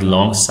flowers with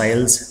long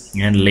styles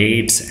and lay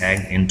its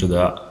egg into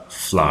the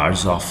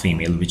flowers of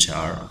female which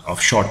are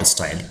of short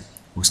style.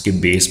 उसके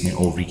base में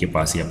ovary के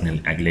पास ही अपने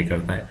एग ले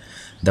करता है.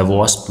 The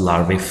wasp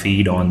larvae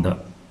feed on the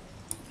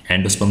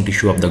endosperm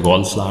tissue of the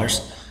gallflowers,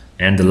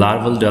 and the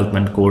larval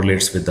development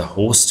correlates with the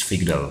host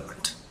fig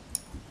development.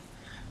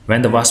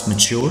 When the wasp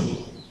mature,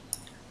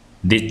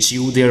 they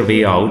chew their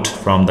way out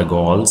from the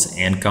galls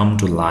and come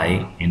to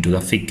lie into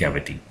the fig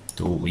cavity.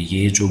 तो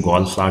ये जो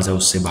gallflowers है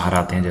उससे बाहर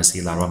आते हैं जैसे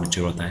ही larva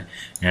mature होता है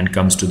and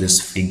comes to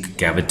this fig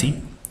cavity.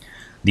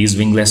 These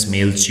wingless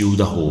males chew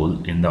the hole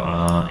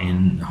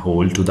in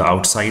hole to the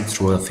outside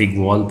through a fig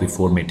wall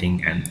before mating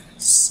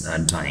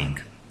and dying.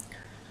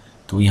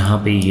 तो यहाँ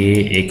पे ये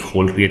एक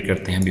होल क्रिएट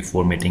करते हैं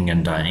बिफोर मेटिंग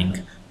एंड डाइंग,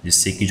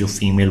 जिससे कि जो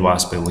फीमेल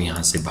वास्प है वो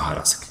यहाँ से बाहर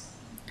आ सके.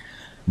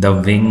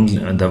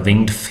 The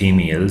winged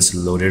females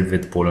loaded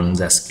with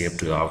pollens escape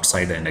to the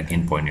outside and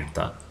again pollinate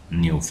the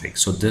new fig.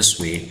 So this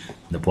way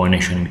the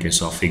pollination in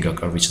case of fig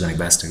occur, which is the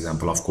best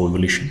example of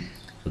co-evolution.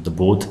 So the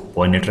both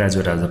pollinator as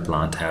well as the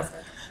plant have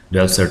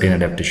developed certain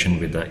adaptation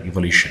with the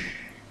evolution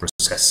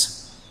process.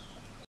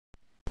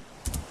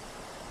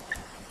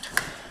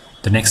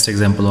 The next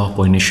example of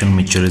pollination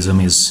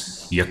mutualism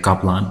is yucca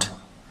plant.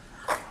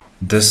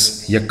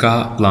 This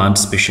yucca plant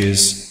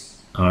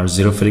species are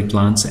xerophilic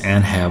plants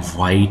and have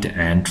white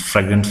and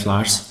fragrant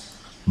flowers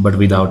but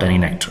without any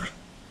nectar,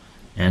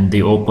 and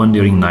they open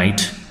during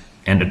night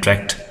and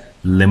attract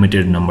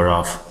limited number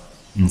of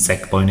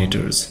insect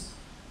pollinators.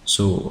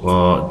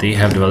 So they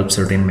have developed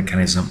certain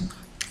mechanism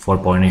for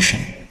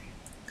pollination.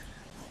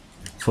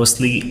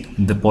 Firstly,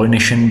 the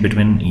pollination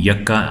between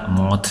yucca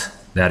moth,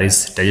 that is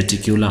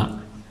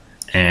Tageticula,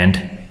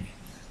 and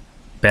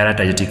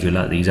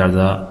Paratageticula, these are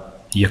the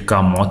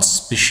yucca moth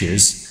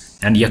species,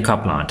 and yucca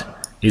plant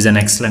is an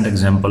excellent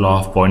example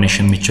of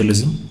pollination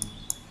mutualism,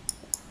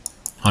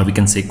 or we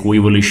can say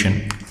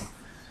co-evolution.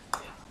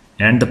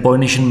 And the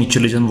pollination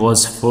mutualism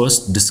was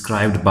first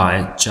described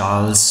by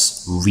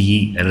Charles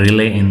V.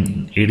 Riley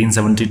in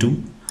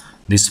 1872.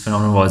 This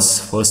phenomenon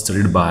was first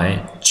studied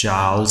by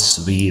Charles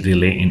V.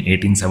 Riley in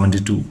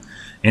 1872.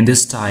 In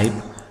this type,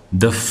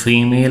 the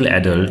female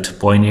adult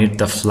pollinates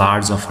the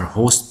flowers of her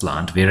host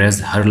plant,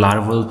 whereas her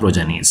larval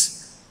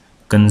progenies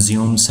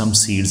consume some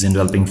seeds in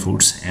developing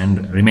fruits,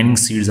 and remaining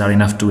seeds are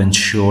enough to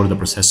ensure the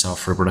process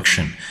of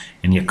reproduction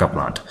in yucca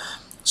plant.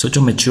 So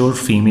जो mature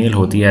female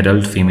होती है,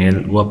 adult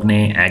female, वो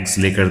अपने eggs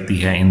lay करती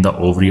है in the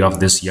ovary of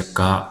this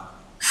yucca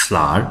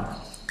flower,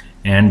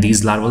 and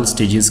these larval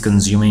stages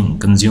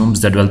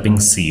consumes the developing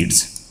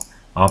seeds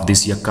of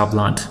this yucca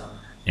plant,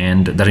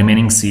 and the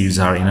remaining seeds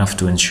are enough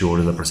to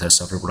ensure the process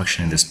of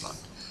reproduction in this plant.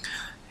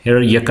 Here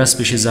yucca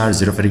species are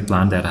xerophilic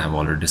plant that I have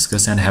already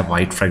discussed and have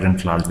white fragrant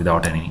flowers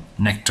without any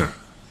nectar,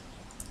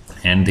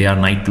 and they are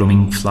night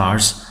blooming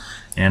flowers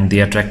and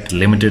they attract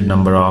limited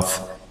number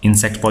of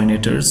insect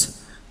pollinators.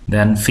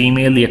 Then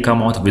female yucca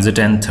moth visit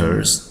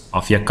anthers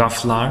of yucca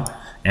flower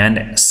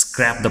and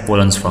scrap the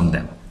pollens from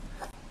them,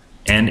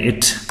 and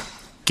it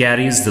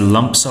carries the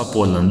lumps of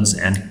pollens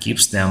and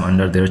keeps them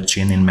under their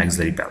chin in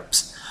maxillary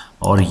palps.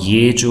 और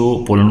ये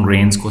जो pollen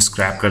grains को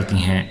scrap करती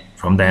हैं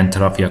from the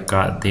anther of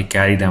yucca, they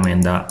carry them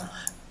in the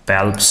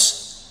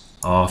palps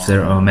of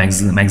their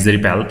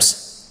maxillary palps.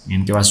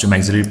 इनके पास जो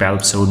maxillary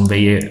palps है उन पे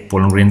ये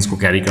pollen grains को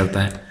carry करता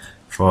है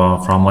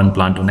from one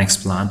plant to next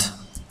plant.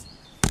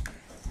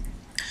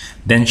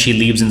 Then she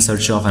leaves in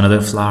search of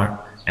another flower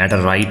at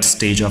a right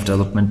stage of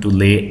development to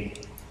lay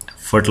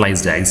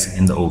fertilized eggs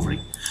in the ovary.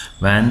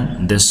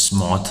 When this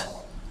moth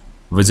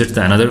visits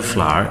another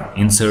flower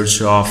in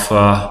search of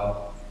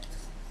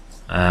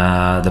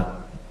the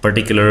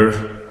particular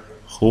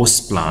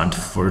host plant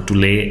to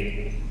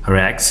lay her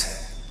eggs,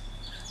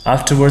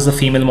 afterwards the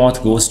female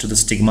moth goes to the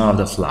stigma of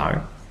the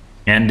flower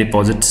and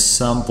deposits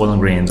some pollen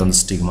grains on the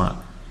stigma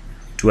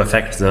to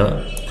affect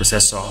the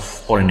process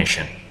of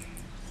pollination.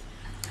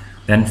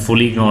 Then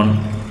fully grown,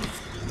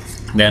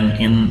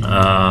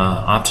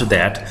 after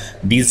that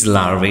these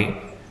larvae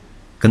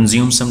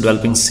consume some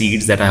developing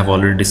seeds that I have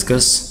already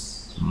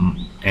discussed,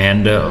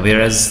 and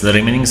whereas the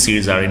remaining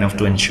seeds are enough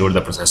to ensure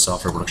the process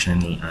of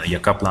reproduction in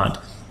yucca plant.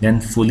 Then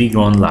fully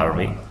grown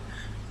larvae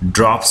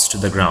drops to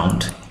the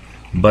ground,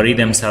 bury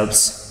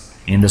themselves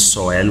in the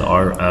soil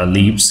or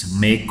leaves,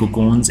 make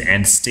cocoons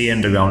and stay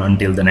underground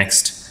until the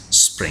next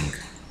spring.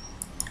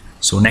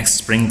 So next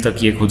spring तक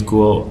ये खुद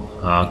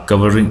को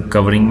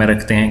covering में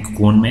रखते हैं,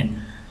 cocoon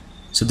में.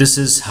 So this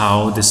is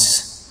how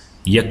this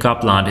yucca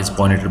plant is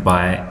pollinated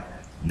by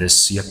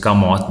this yucca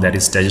moth, that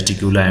is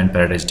Tageticula and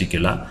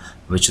Paratageticula,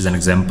 which is an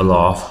example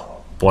of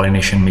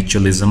pollination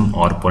mutualism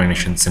or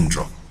pollination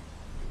syndrome.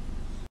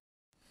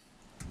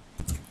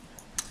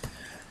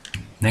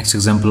 Next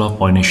example of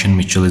pollination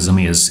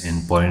mutualism is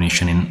in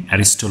pollination in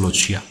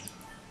Aristolochia.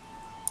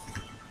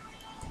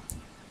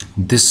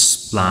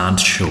 This plant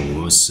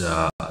shows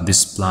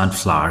this plant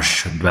flower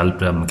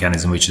developed a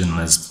mechanism which is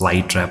known as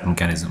fly trap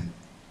mechanism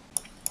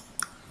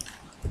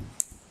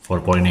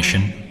for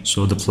pollination.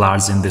 So the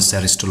flowers in this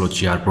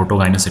Aristolochia are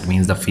protogynous. It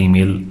means the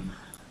female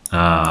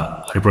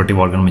reproductive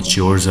organ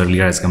matures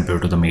earlier as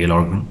compared to the male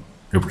organ,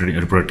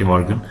 reproductive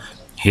organ.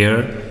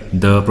 Here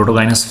the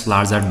protogynous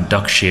flowers are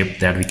duck shaped,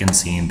 that we can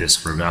see in this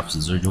photograph.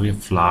 So जो ये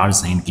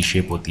flowers हैं इनकी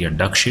shape होती है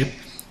duck shape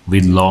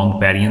with long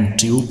perianth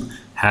tube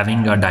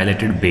having a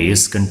dilated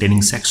base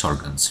containing sex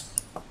organs.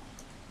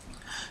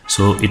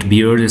 So it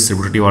bears its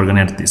reproductive organ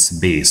at this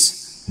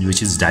base,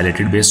 which is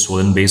dilated base,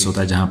 swollen base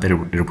होता है जहाँ पे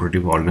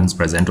reproductive organs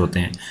present होते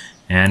हैं,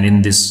 and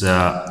in this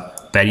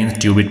perianth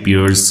tube it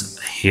bears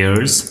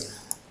hairs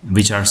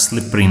which are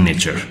slippery in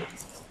nature.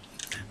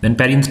 Then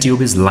perianth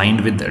tube is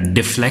lined with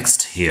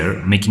deflexed hair,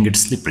 making it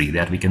slippery,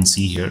 that we can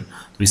see here.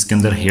 तो इसके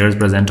अंदर hairs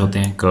present होते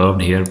हैं,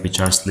 curved hair which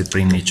are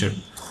slippery in nature.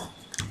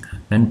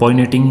 Then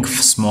pollinating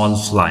small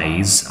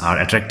flies are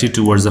attracted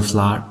towards the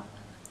flower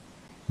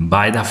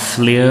by the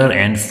flare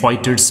and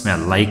foetid smell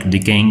like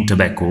decaying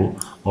tobacco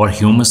or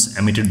humus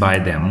emitted by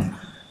them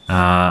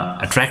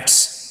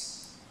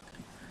attracts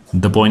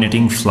the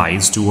pollinating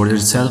flies towards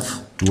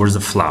itself, towards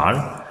the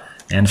flower,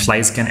 and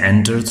flies can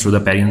enter through the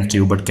perianth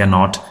tube but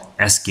cannot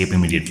escape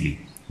immediately.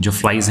 जो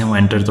flies हैं वो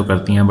enter तो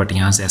करती हैं but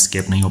यहाँ से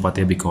escape नहीं हो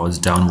पाते because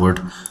downward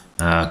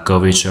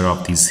curvature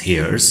of these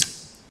hairs.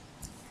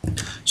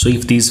 So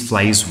if these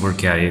flies were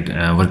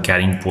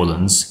carrying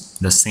pollens,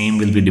 the same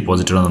will be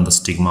deposited on the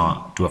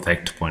stigma to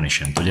affect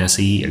pollination. तो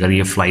जैसे ही अगर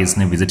ये flies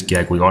ने visit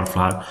किया कोई और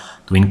flower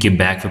तो इनके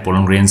back पे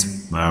pollen grains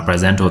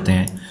present होते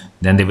हैं,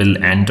 then they will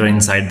enter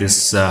inside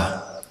this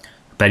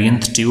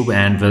perianth tube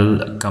and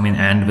will come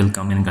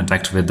in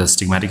contact with the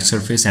stigmatic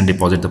surface and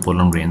deposit the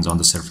pollen grains on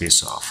the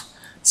surface of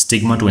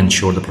stigma to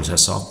ensure the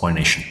process of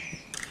pollination.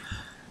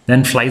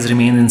 Then flies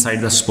remain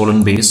inside the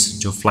pollen base.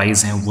 जो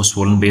flies हैं वो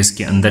pollen base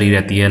के अंदर ही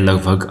रहती है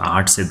लगभग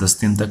 8 से 10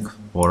 दिन तक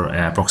or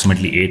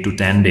approximately 8 to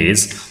 10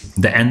 days.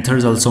 The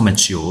anthers also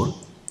mature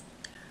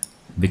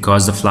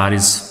because the flower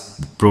is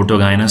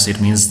protogynous.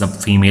 It means the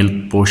female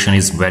portion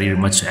is very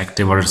much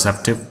active or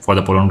receptive for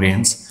the pollen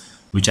grains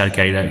which are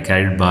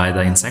carried by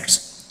the insects.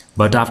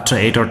 But after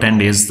 8 or 10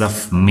 days, the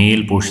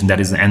male portion, that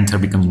is the anther,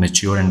 becomes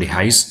mature and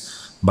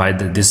dehisce by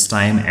this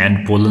time,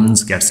 and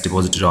pollens gets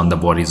deposited on the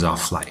bodies of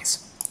flies.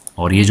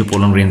 और ये जो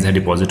pollen grains है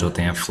deposit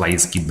होते हैं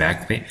flies की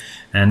back पे,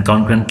 and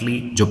concurrently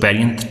जो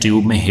perianth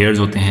tube में hairs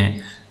होते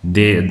हैं,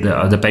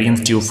 the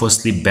perianth tube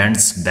firstly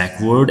bends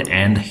backward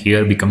and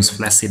hair becomes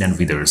flaccid and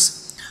withers.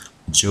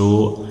 जो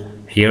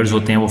hairs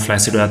होते हैं वो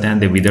flaccid हो जाते हैं,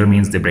 they wither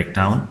means they break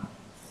down,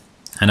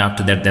 and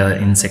after that the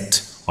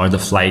insect or the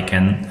fly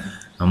can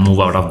move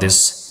out of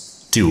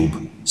this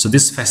tube. So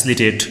this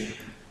facilitates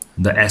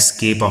the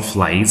escape of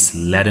flies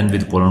laden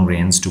with pollen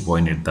grains to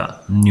pollinate the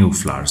new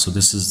flower. So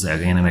this is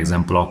again an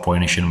example of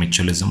pollination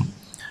mutualism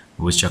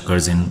which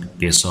occurs in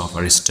case of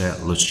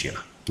Aristolochia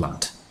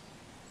plant.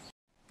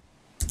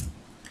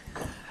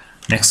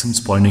 Next is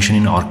pollination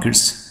in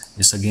orchids.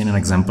 Is again an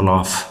example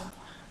of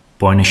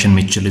pollination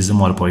mutualism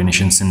or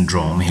pollination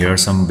syndrome. Here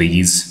some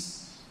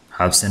bees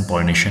helps in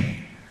pollination.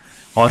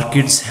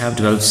 Orchids have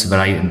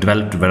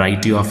developed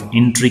variety of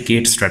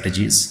intricate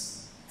strategies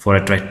for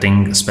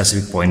attracting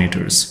specific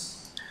pollinators.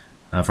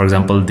 For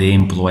example, they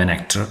employ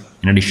nectar.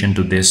 In addition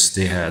to this,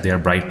 they are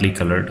brightly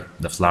colored.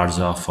 The flowers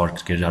of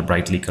orchids are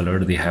brightly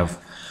colored. They have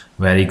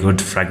very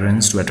good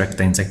fragrance to attract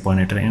the insect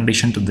pollinator. In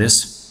addition to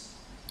this,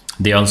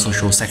 they also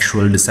show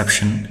sexual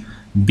deception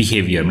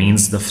behavior,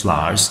 means the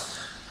flowers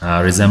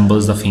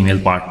resembles the female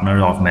partner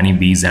of many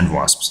bees and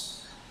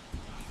wasps.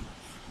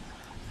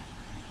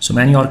 So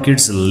many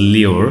orchids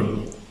lure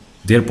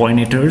their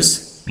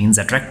pollinators, means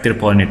attract their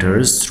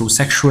pollinators through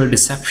sexual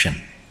deception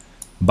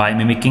by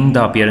mimicking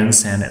the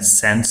appearance and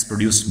scents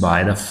produced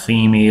by the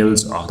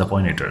females of the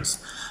pollinators.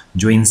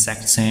 जो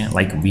insects हैं,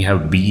 like we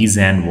have bees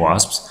and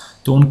wasps,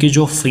 तो उनके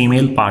जो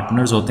female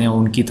partners होते हैं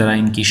उनकी तरह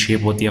इनकी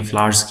shape होती है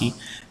flowers की,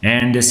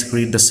 and they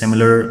secrete the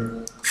similar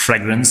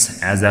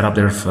fragrance as that of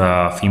their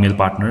female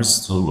partners.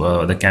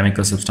 So the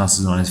chemical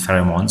substances known as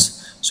pheromones.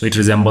 So it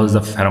resembles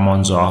the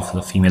pheromones of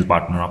the female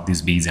partner of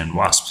these bees and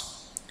wasps.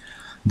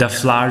 The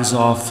flowers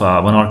of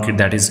one orchid,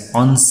 that is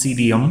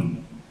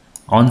Oncidium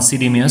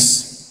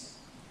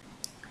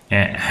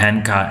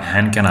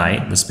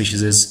hankani, the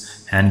species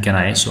is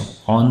hankani. So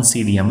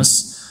Oncidium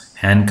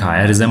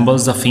hankani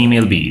resembles the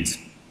female bees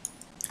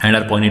and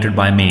are pollinated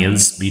by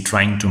males bee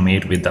trying to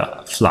mate with the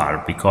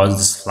flower, because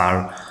this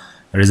flower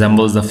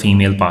resembles the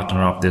female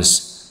partner of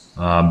this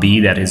bee,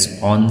 that is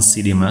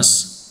Oncidium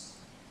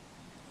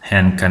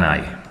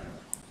hankani.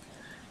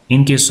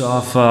 In case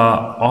of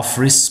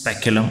Ophrys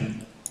speculum,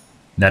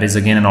 that is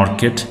again an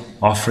orchid,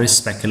 Ophrys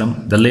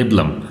speculum, the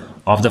labellum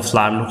of the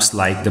flower looks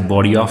like the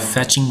body of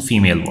fetching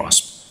female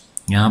wasp.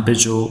 यहाँ पे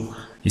जो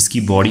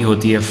इसकी body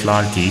होती है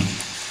flower की,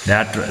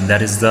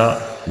 that is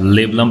the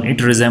labellum.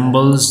 It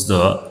resembles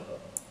the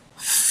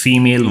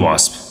female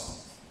wasp,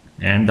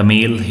 and the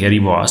male hairy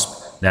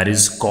wasp, that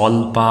is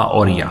Colpa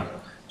aurea.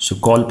 So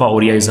Colpa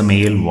aurea is a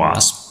male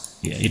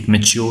wasp. It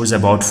matures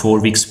about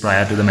 4 weeks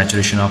prior to the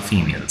maturation of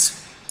females.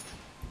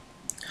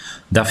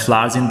 The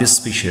flowers in this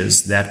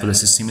species that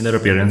possesses similar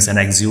appearance and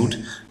exude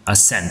a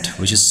scent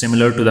which is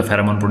similar to the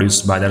pheromone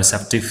produced by the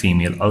receptive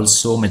female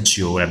also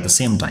mature at the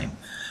same time.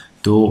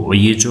 तो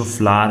ये जो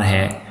flower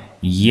है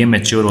ये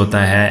mature होता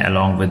है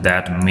along with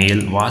that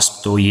male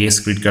wasp, तो ये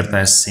secrete करता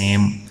है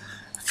same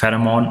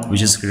pheromone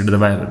which is secreted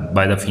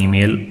by the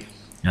female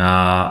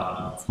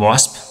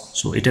wasp.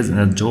 So it is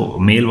जो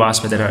male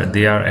wasp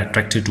they are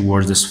attracted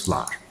towards this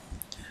flower.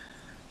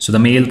 So the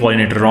male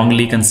pollinator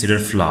wrongly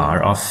considered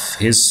flower of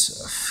his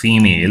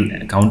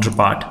female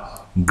counterpart,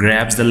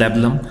 grabs the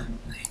labellum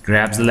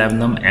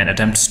and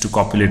attempts to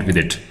copulate with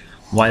it.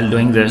 While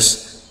doing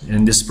this,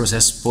 in this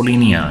process,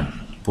 pollinia,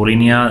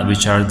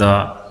 which are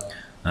the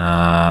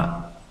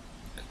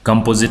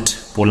composite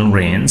pollen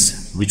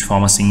grains which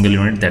form a single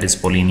unit, that is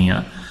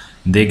pollinia,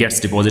 they gets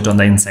deposited on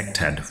the insect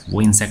head.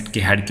 वो insect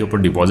के head के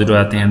ऊपर deposit हो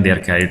जाते हैं and they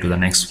are carried to the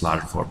next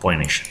flower for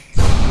pollination.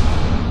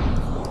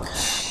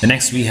 The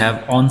next we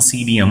have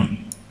Oncidium.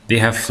 They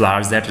have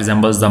flowers that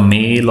resembles the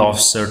male of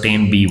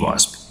certain bee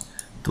wasp.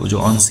 तो जो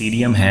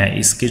Oncidium है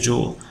इसके जो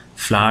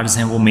flowers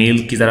हैं वो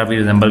male की तरह भी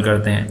resemble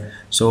करते हैं,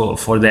 So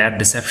for that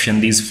deception,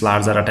 these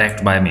flowers are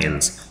attacked by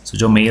males. So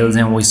जो males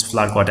हैं वो इस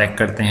flower को attack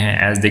करते हैं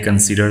as they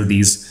consider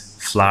these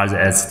flowers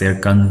as their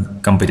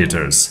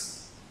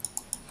competitors,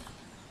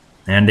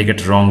 and they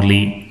get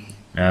wrongly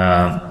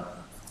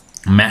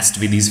messed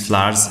with these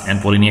flowers,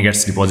 and pollen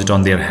gets deposited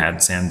on their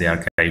heads and they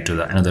are carried to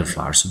the another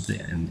flower. So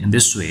in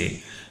this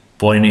way,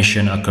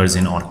 pollination occurs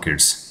in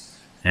orchids,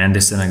 and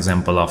this is an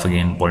example of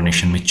again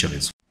pollination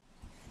mutualism.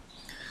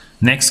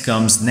 Next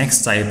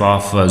type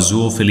of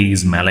zoophily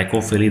is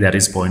malacophily, that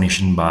is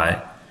pollination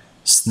by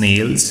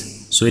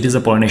snails. So it is a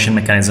pollination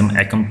mechanism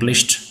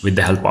accomplished with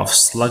the help of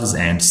slugs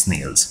and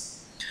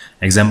snails.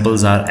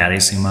 Examples are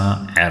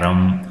Erythema,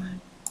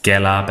 Arum,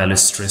 Calla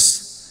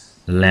palustris,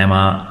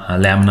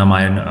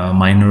 Lamna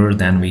minor,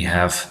 then we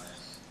have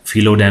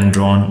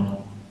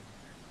Philodendron,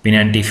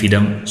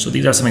 Pinantifidum. So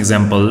these are some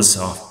examples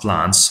of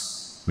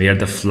plants where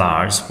the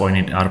flowers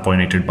are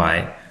pollinated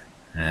by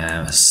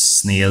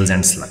snails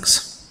and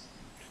slugs.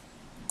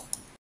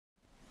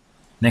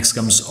 Next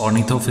comes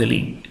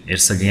ornithophily.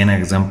 It's again an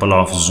example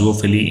of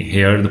zoophily.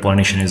 Here the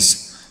pollination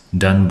is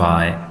done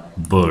by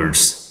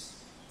birds.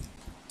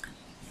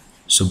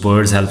 So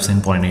birds helps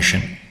in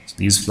pollination. So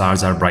these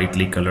flowers are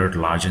brightly colored,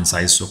 large in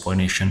size, so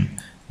pollination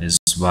is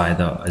by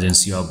the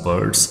agency of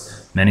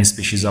birds. Many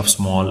species of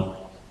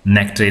small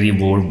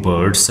nectarivore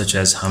birds such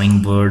as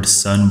hummingbird,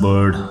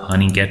 sunbird,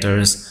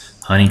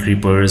 honeygetters,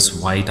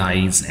 honeycreepers, white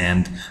eyes,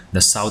 and the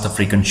South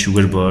African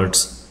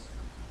sugarbirds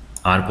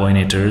are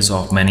pollinators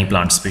of many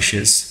plant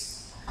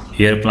species.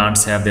 Here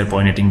plants have their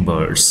pollinating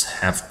birds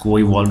have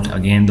co-evolved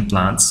again the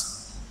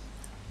plants,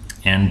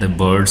 and the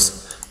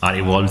birds are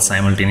evolved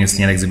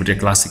simultaneously and exhibit a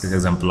classic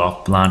example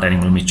of plant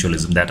animal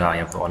mutualism that I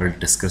have already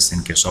discussed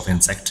in case of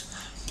insect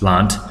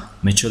plant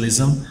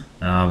mutualism,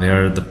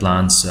 where the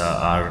plants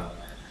are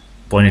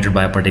pollinated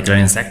by a particular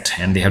insect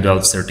and they have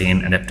developed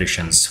certain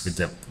adaptations with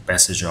the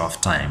passage of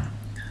time.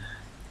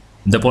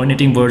 The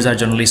pollinating birds are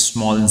generally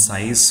small in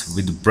size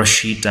with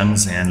brushy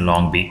tongues and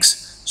long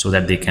beaks so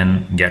that they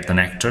can get the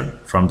nectar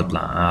from the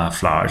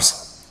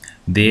flowers.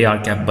 They are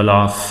capable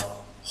of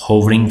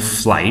hovering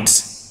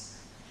flights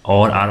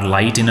or are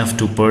light enough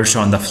to perch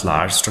on the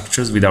flower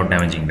structures without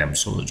damaging them.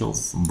 So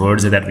the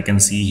birds that we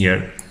can see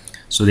here,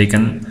 so they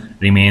can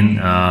remain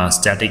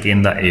static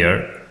in the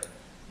air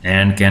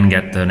and can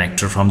get the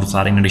nectar from the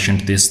flower. In addition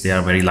to this, they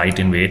are very light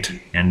in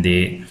weight and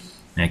they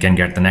can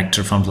get the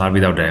nectar from flower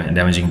without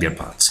damaging their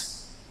paths.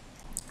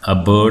 A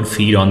bird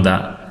feed on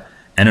the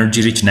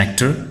energy-rich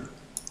nectar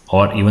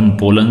or even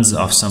pollens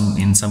of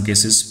in some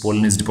cases,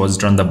 pollen is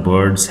deposited on the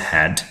bird's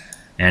head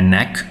and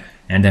neck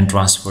and then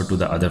transferred to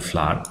the other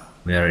flower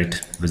where it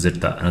visits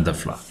the another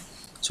flower.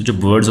 So जो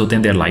birds होते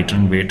हैं, they are lighter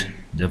in weight.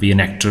 जब ये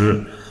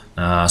nectar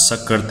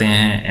suck करते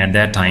हैं, at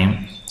that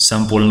time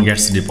some pollen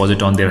gets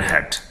deposited on their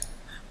head.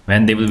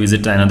 When they will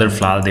visit another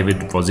flower, they will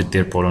deposit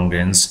their pollen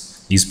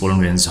grains, these pollen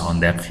grains on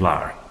that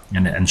flower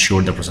and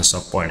ensure the process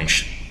of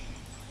pollination.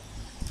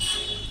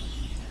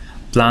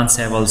 Plants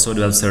have also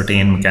developed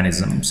certain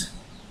mechanisms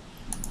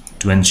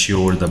to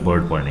ensure the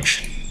bird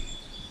pollination.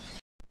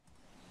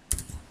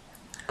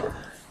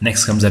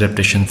 Next comes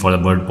adaptation for the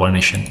bird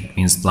pollination. It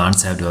means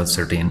plants have developed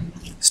certain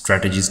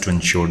strategies to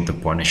ensure the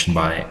pollination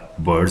by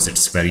birds.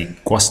 It's a very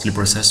costly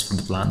process for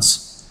the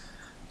plants.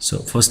 So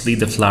firstly,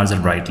 the flowers are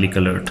brightly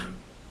colored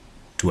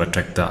to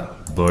attract the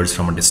birds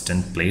from a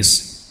distant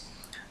place.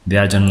 They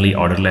are generally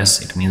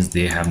odorless. It means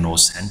they have no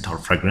scent or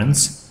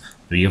fragrance.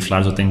 Real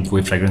flowers होते हैं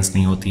कोई fragrance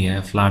नहीं होती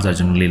है. Flowers are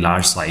generally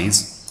large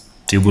size,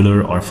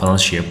 tubular or funnel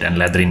shaped and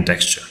leathery in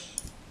texture.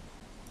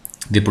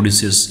 They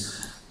produces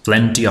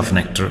plenty of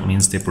nectar,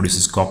 means they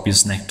produces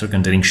copious nectar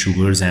containing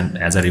sugars and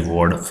as a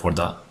reward for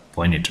the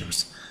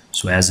pollinators.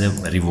 So as a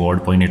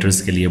reward,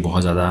 pollinators के लिए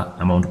बहुत ज़्यादा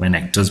amount में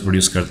nectars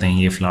produce करते हैं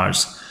ये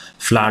flowers.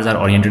 Flowers are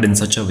oriented in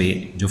such a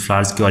way, जो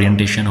flowers की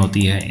orientation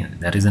होती है,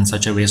 that is in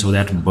such a way so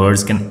that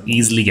birds can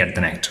easily get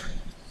the nectar,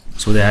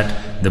 so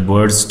that the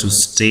birds to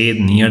stay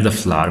near the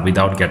flower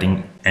without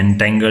getting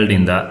entangled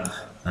in the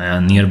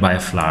nearby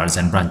flowers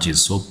and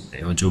branches. So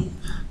जो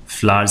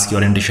flowers की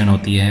orientation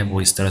होती है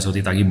वो इस तरह से होती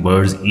है ताकि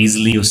birds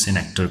easily उससे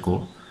nectar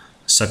को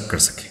suck कर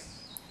सके.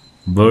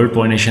 Bird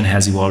pollination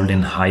has evolved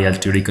in high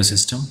altitude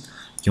ecosystem,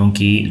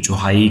 क्योंकि जो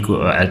high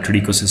altitude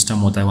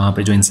ecosystem होता है वहाँ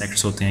पे जो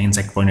insects होते हैं,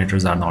 insect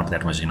pollinators are not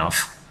that much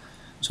enough.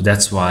 So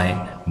that's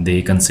why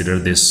they consider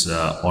this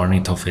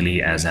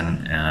ornithophily as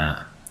an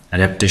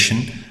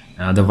adaptation.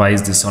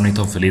 Otherwise, this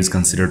ornithophily is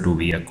considered to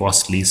be a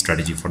costly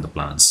strategy for the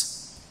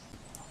plants.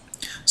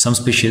 Some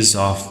species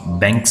of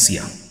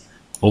Banksia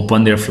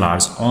open their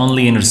flowers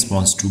only in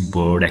response to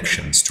bird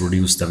actions to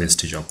reduce the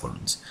wastage of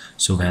pollens.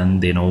 So when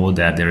they know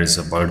that there is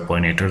a bird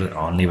pollinator,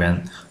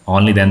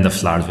 only then the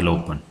flowers will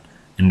open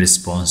in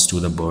response to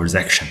the bird's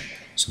action.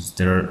 So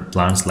there are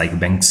plants like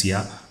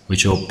Banksia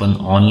which open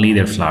only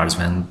their flowers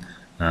when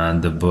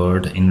the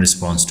bird in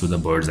response to the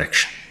bird's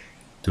action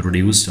to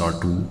reduce or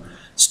to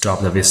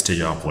stop the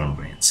wastage of pollen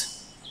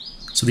grains.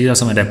 So these are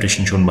some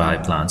adaptations shown by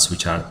plants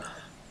which are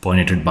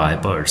pollinated by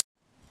birds.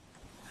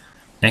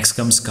 Next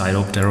comes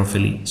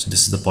chiropterophily. So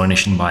this is the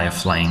pollination by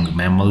flying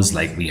mammals,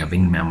 like we have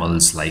winged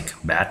mammals like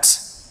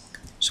bats.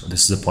 So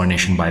this is the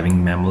pollination by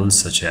winged mammals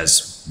such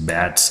as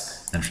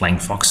bats and flying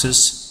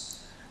foxes.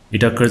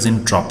 It occurs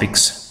in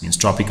tropics, means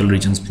tropical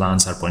regions.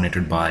 Plants are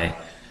pollinated by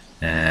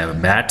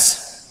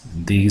bats.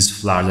 These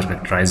flowers are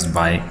characterized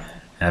by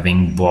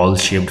having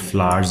ball-shaped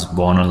flowers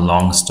borne on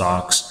long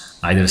stalks,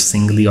 either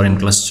singly or in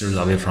clusters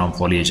away from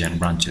foliage and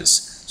branches.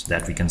 So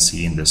that we can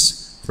see in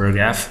this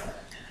paragraph.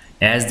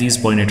 As these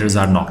pollinators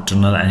are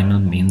nocturnal animal,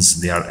 means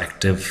they are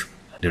active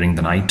during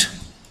the night.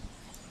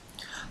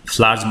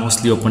 Flowers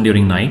mostly open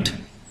during night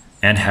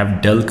and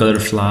have dull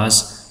colored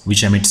flowers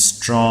which emit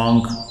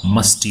strong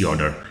musty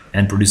odor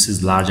and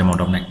produces large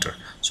amount of nectar.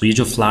 So ये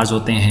जो flowers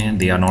होते हैं,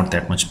 they are not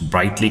that much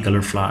brightly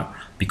colored flower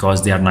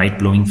because they are night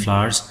blowing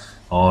flowers,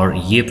 और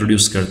ये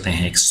produce करते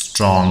हैं एक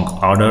strong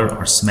odor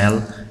or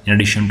smell. In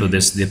addition to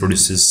this, they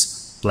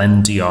produces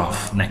plenty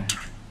of nectar.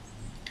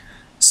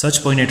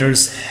 Such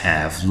pollinators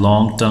have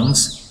long tongues.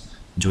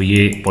 जो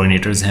ये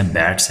pollinators हैं,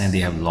 bats हैं, they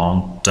have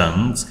long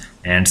tongues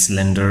and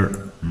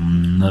slender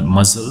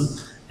muzzle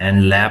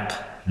and lap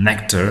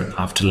nectar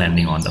after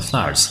landing on the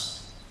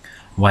flowers.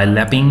 While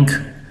lapping,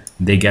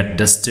 they get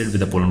dusted with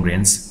the pollen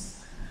grains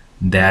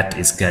that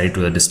is carried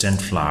to the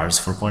distant flowers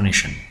for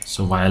pollination.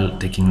 So while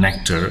taking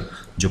nectar,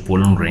 जो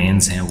pollen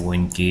grains हैं वो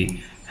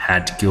इनके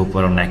head के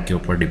ऊपर और neck के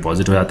ऊपर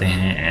deposit हो जाते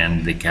हैं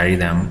and they carry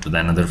them to the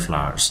another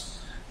flowers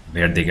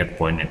where they get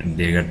pollinated,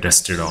 they get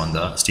dusted on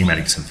the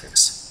stigmatic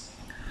surface.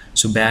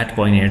 So bat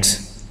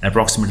pollinates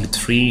approximately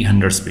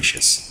 300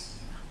 species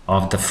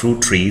of the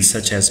fruit trees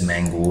such as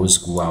mangoes,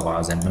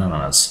 guavas and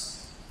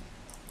bananas.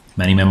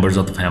 Many members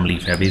of the family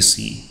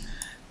Fabaceae,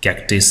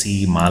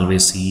 Cactaceae,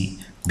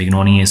 Malvaceae,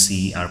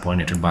 Bignoniaceae are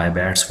pollinated by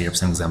bats. We have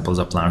some examples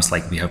of plants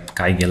like we have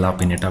Caigella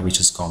pinnata, which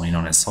is commonly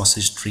known as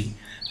sausage tree,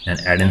 and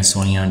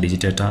Adansonia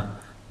digitata,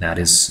 that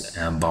is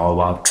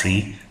baobab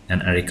tree,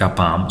 and Areca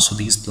palm. So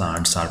these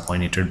plants are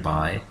pollinated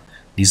by,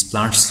 these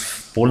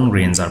plants pollen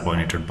grains are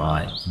pollinated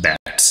by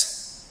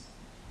bats.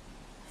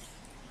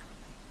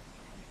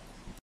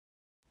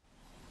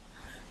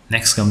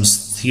 Next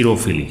comes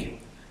Therophily.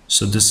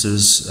 So this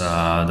is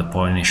the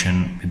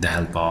pollination with the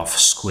help of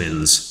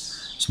squirrels.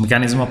 So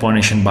mechanism of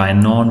pollination by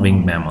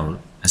non-winged mammal,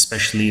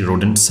 especially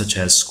rodents such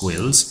as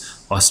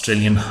squirrels,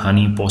 Australian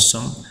honey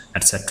possum,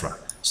 etc.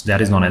 So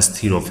that is known as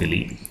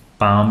Therophily.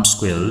 Palm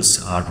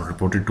squirrels are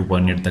reported to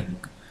pollinate the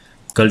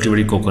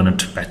cultivated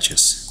coconut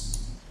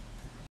patches.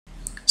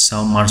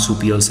 Some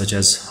marsupials such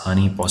as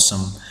honey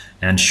possum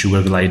and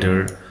sugar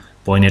glider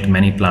pollinate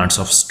many plants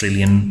of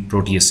Australian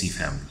Proteaceae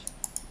family.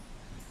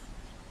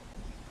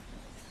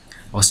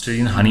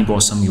 Australian honey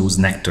possum use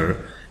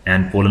nectar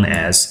and pollen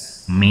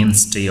as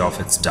mainstay of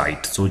its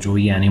diet. So जो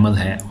ये animal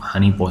है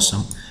honey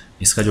possum,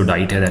 इसका जो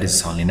diet है that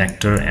is only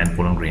nectar and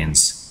pollen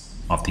grains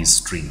of these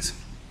trees.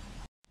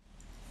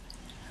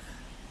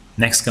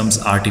 Next comes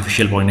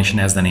artificial pollination,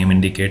 as the name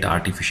indicate,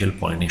 artificial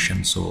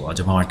pollination. So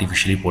जब हम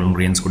artificially pollen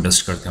grains को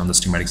dust करते हैं on the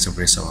stigmatic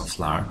surface of a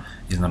flower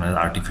is known as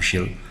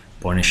artificial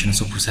pollination.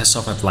 So process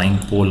of applying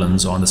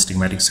pollens on the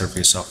stigmatic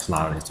surface of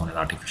flower is known as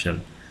artificial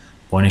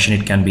pollination.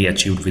 It can be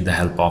achieved with the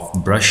help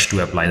of brush to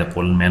apply the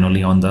pollen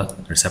manually on the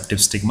receptive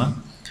stigma.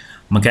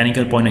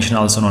 Mechanical pollination,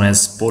 also known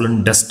as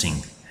pollen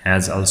dusting,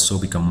 has also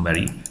become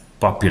very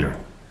popular.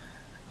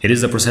 It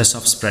is the process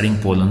of spreading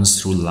pollens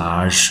through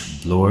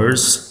large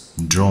blowers,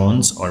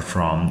 drones, or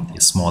from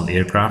small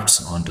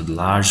aircrafts onto the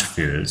large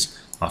fields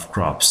of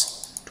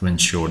crops to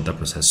ensure the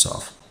process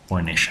of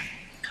pollination.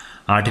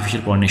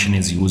 Artificial pollination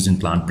is used in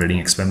plant breeding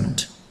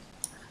experiment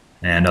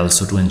and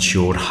also to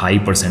ensure high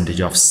percentage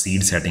of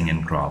seed setting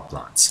in crop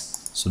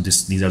plants. So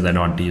these are the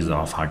advantages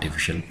of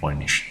artificial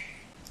pollination.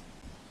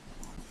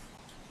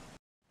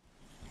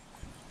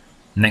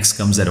 Next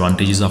comes the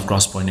advantages of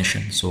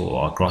cross-pollination.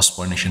 So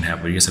cross-pollination have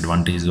various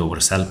advantages over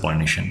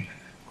self-pollination.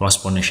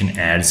 Cross-pollination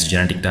adds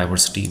genetic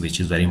diversity, which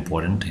is very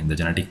important in the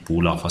genetic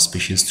pool of a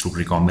species through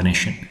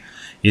recombination.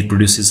 It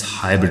produces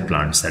hybrid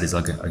plants, that is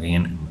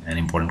again an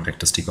important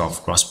characteristic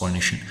of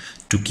cross-pollination.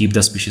 To keep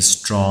the species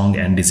strong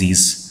and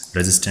disease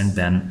resistant,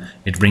 then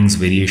it brings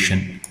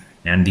variation,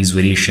 and these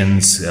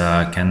variations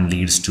can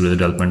lead to the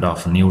development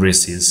of new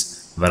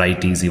races,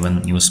 varieties,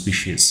 even new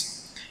species.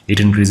 It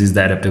increases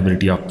the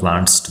adaptability of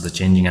plants to the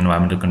changing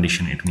environmental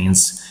condition. It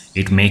means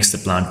it makes the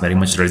plant very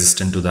much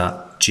resistant to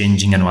the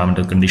changing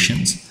environmental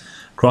conditions.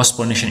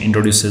 Cross-pollination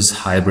introduces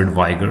hybrid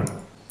vigor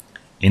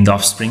in the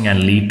offspring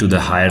and lead to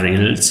the higher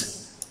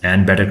yields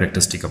and better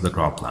characteristic of the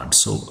crop plant.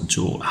 So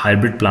जो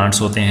hybrid plants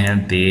होते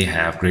हैं, they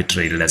have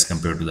greater yield as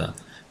compared to the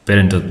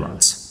parental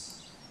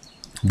plants.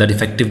 The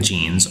defective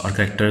genes or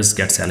characters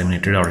gets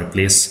eliminated or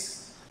replaced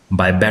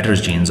by better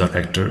genes or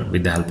character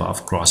with the help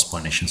of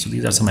cross-pollination. So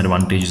these are some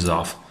advantages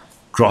of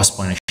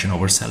cross-pollination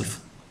over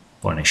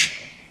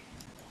self-pollination.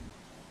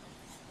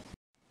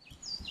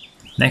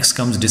 Next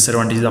comes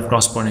disadvantages of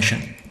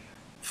cross-pollination.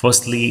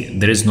 Firstly,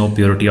 there is no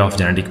purity of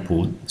genetic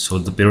pool. So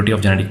the purity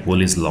of genetic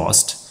pool is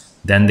lost.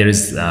 Then there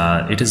is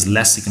it is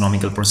less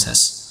economical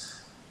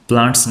process.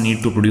 Plants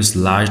need to produce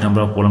large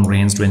number of pollen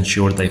grains to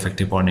ensure the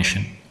effective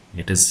pollination.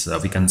 It is,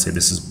 we can say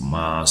this is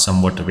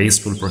somewhat a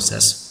wasteful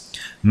process.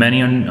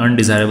 Many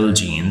undesirable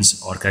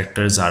genes or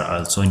characters are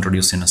also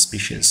introduced in a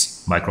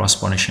species by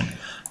cross-pollination.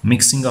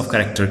 Mixing of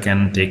character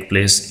can take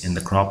place in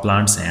the crop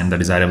plants, and the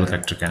desirable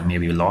character may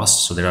be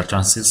lost. So there are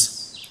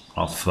chances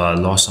of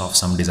loss of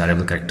some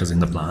desirable characters in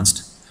the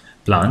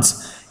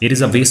plants. It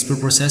is a wasteful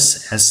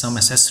process, as some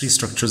accessory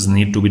structures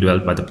need to be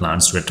developed by the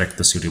plants to attract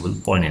the suitable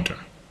pollinator.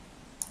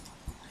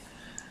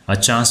 A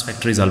chance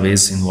factor is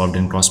always involved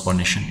in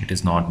cross-pollination.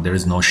 There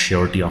is no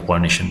surety of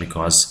pollination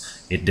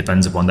because it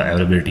depends upon the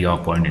availability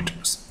of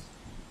pollinators.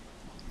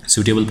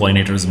 Suitable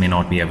pollinators may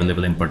not be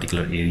available in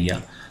particular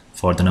area,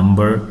 for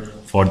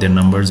their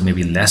numbers may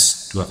be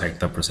less to affect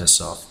the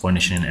process of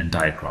pollination in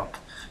entire crop.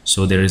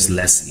 So there is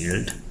less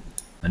yield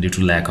due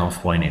to lack of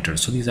pollinators.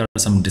 So these are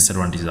some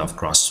disadvantages of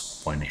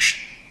cross-pollination.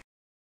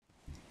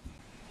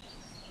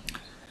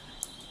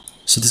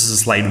 So this is a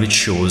slide which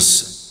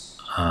shows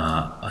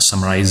a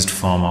summarized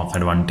form of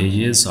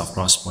advantages of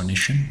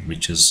cross-pollination,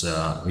 which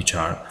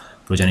are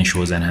progeny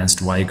shows enhanced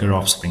vigor,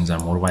 offsprings are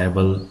more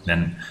viable,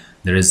 then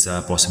there is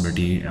a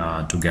possibility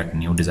to get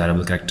new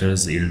desirable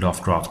characters, the yield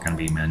of crop can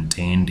be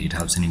maintained, it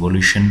helps in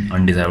evolution,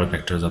 undesirable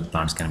characters of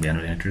plants can be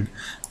eliminated.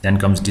 Then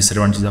comes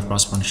disadvantages of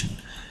cross-pollination.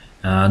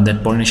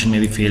 That pollination may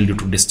be failed due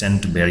to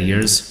distant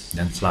barriers.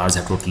 Then flowers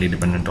are totally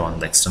dependent on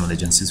the external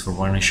agencies for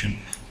pollination.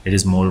 There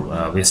is more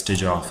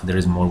wastage of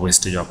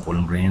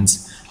pollen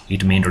grains.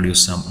 It may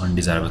introduce some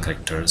undesirable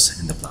characters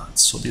in the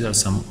plants. So these are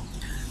some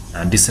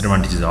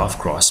disadvantages of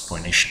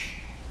cross-pollination.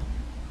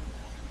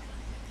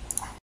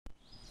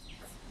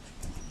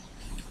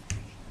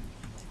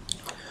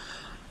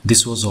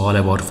 This was all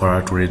about for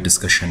our today's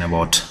discussion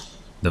about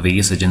the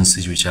various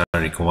agencies which are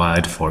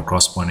required for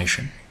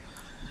cross-pollination.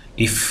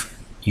 If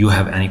you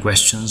have any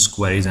questions,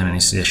 queries, and any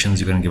suggestions,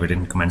 you can give it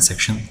in comment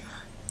section.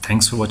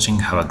 Thanks for watching.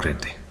 Have a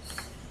great day.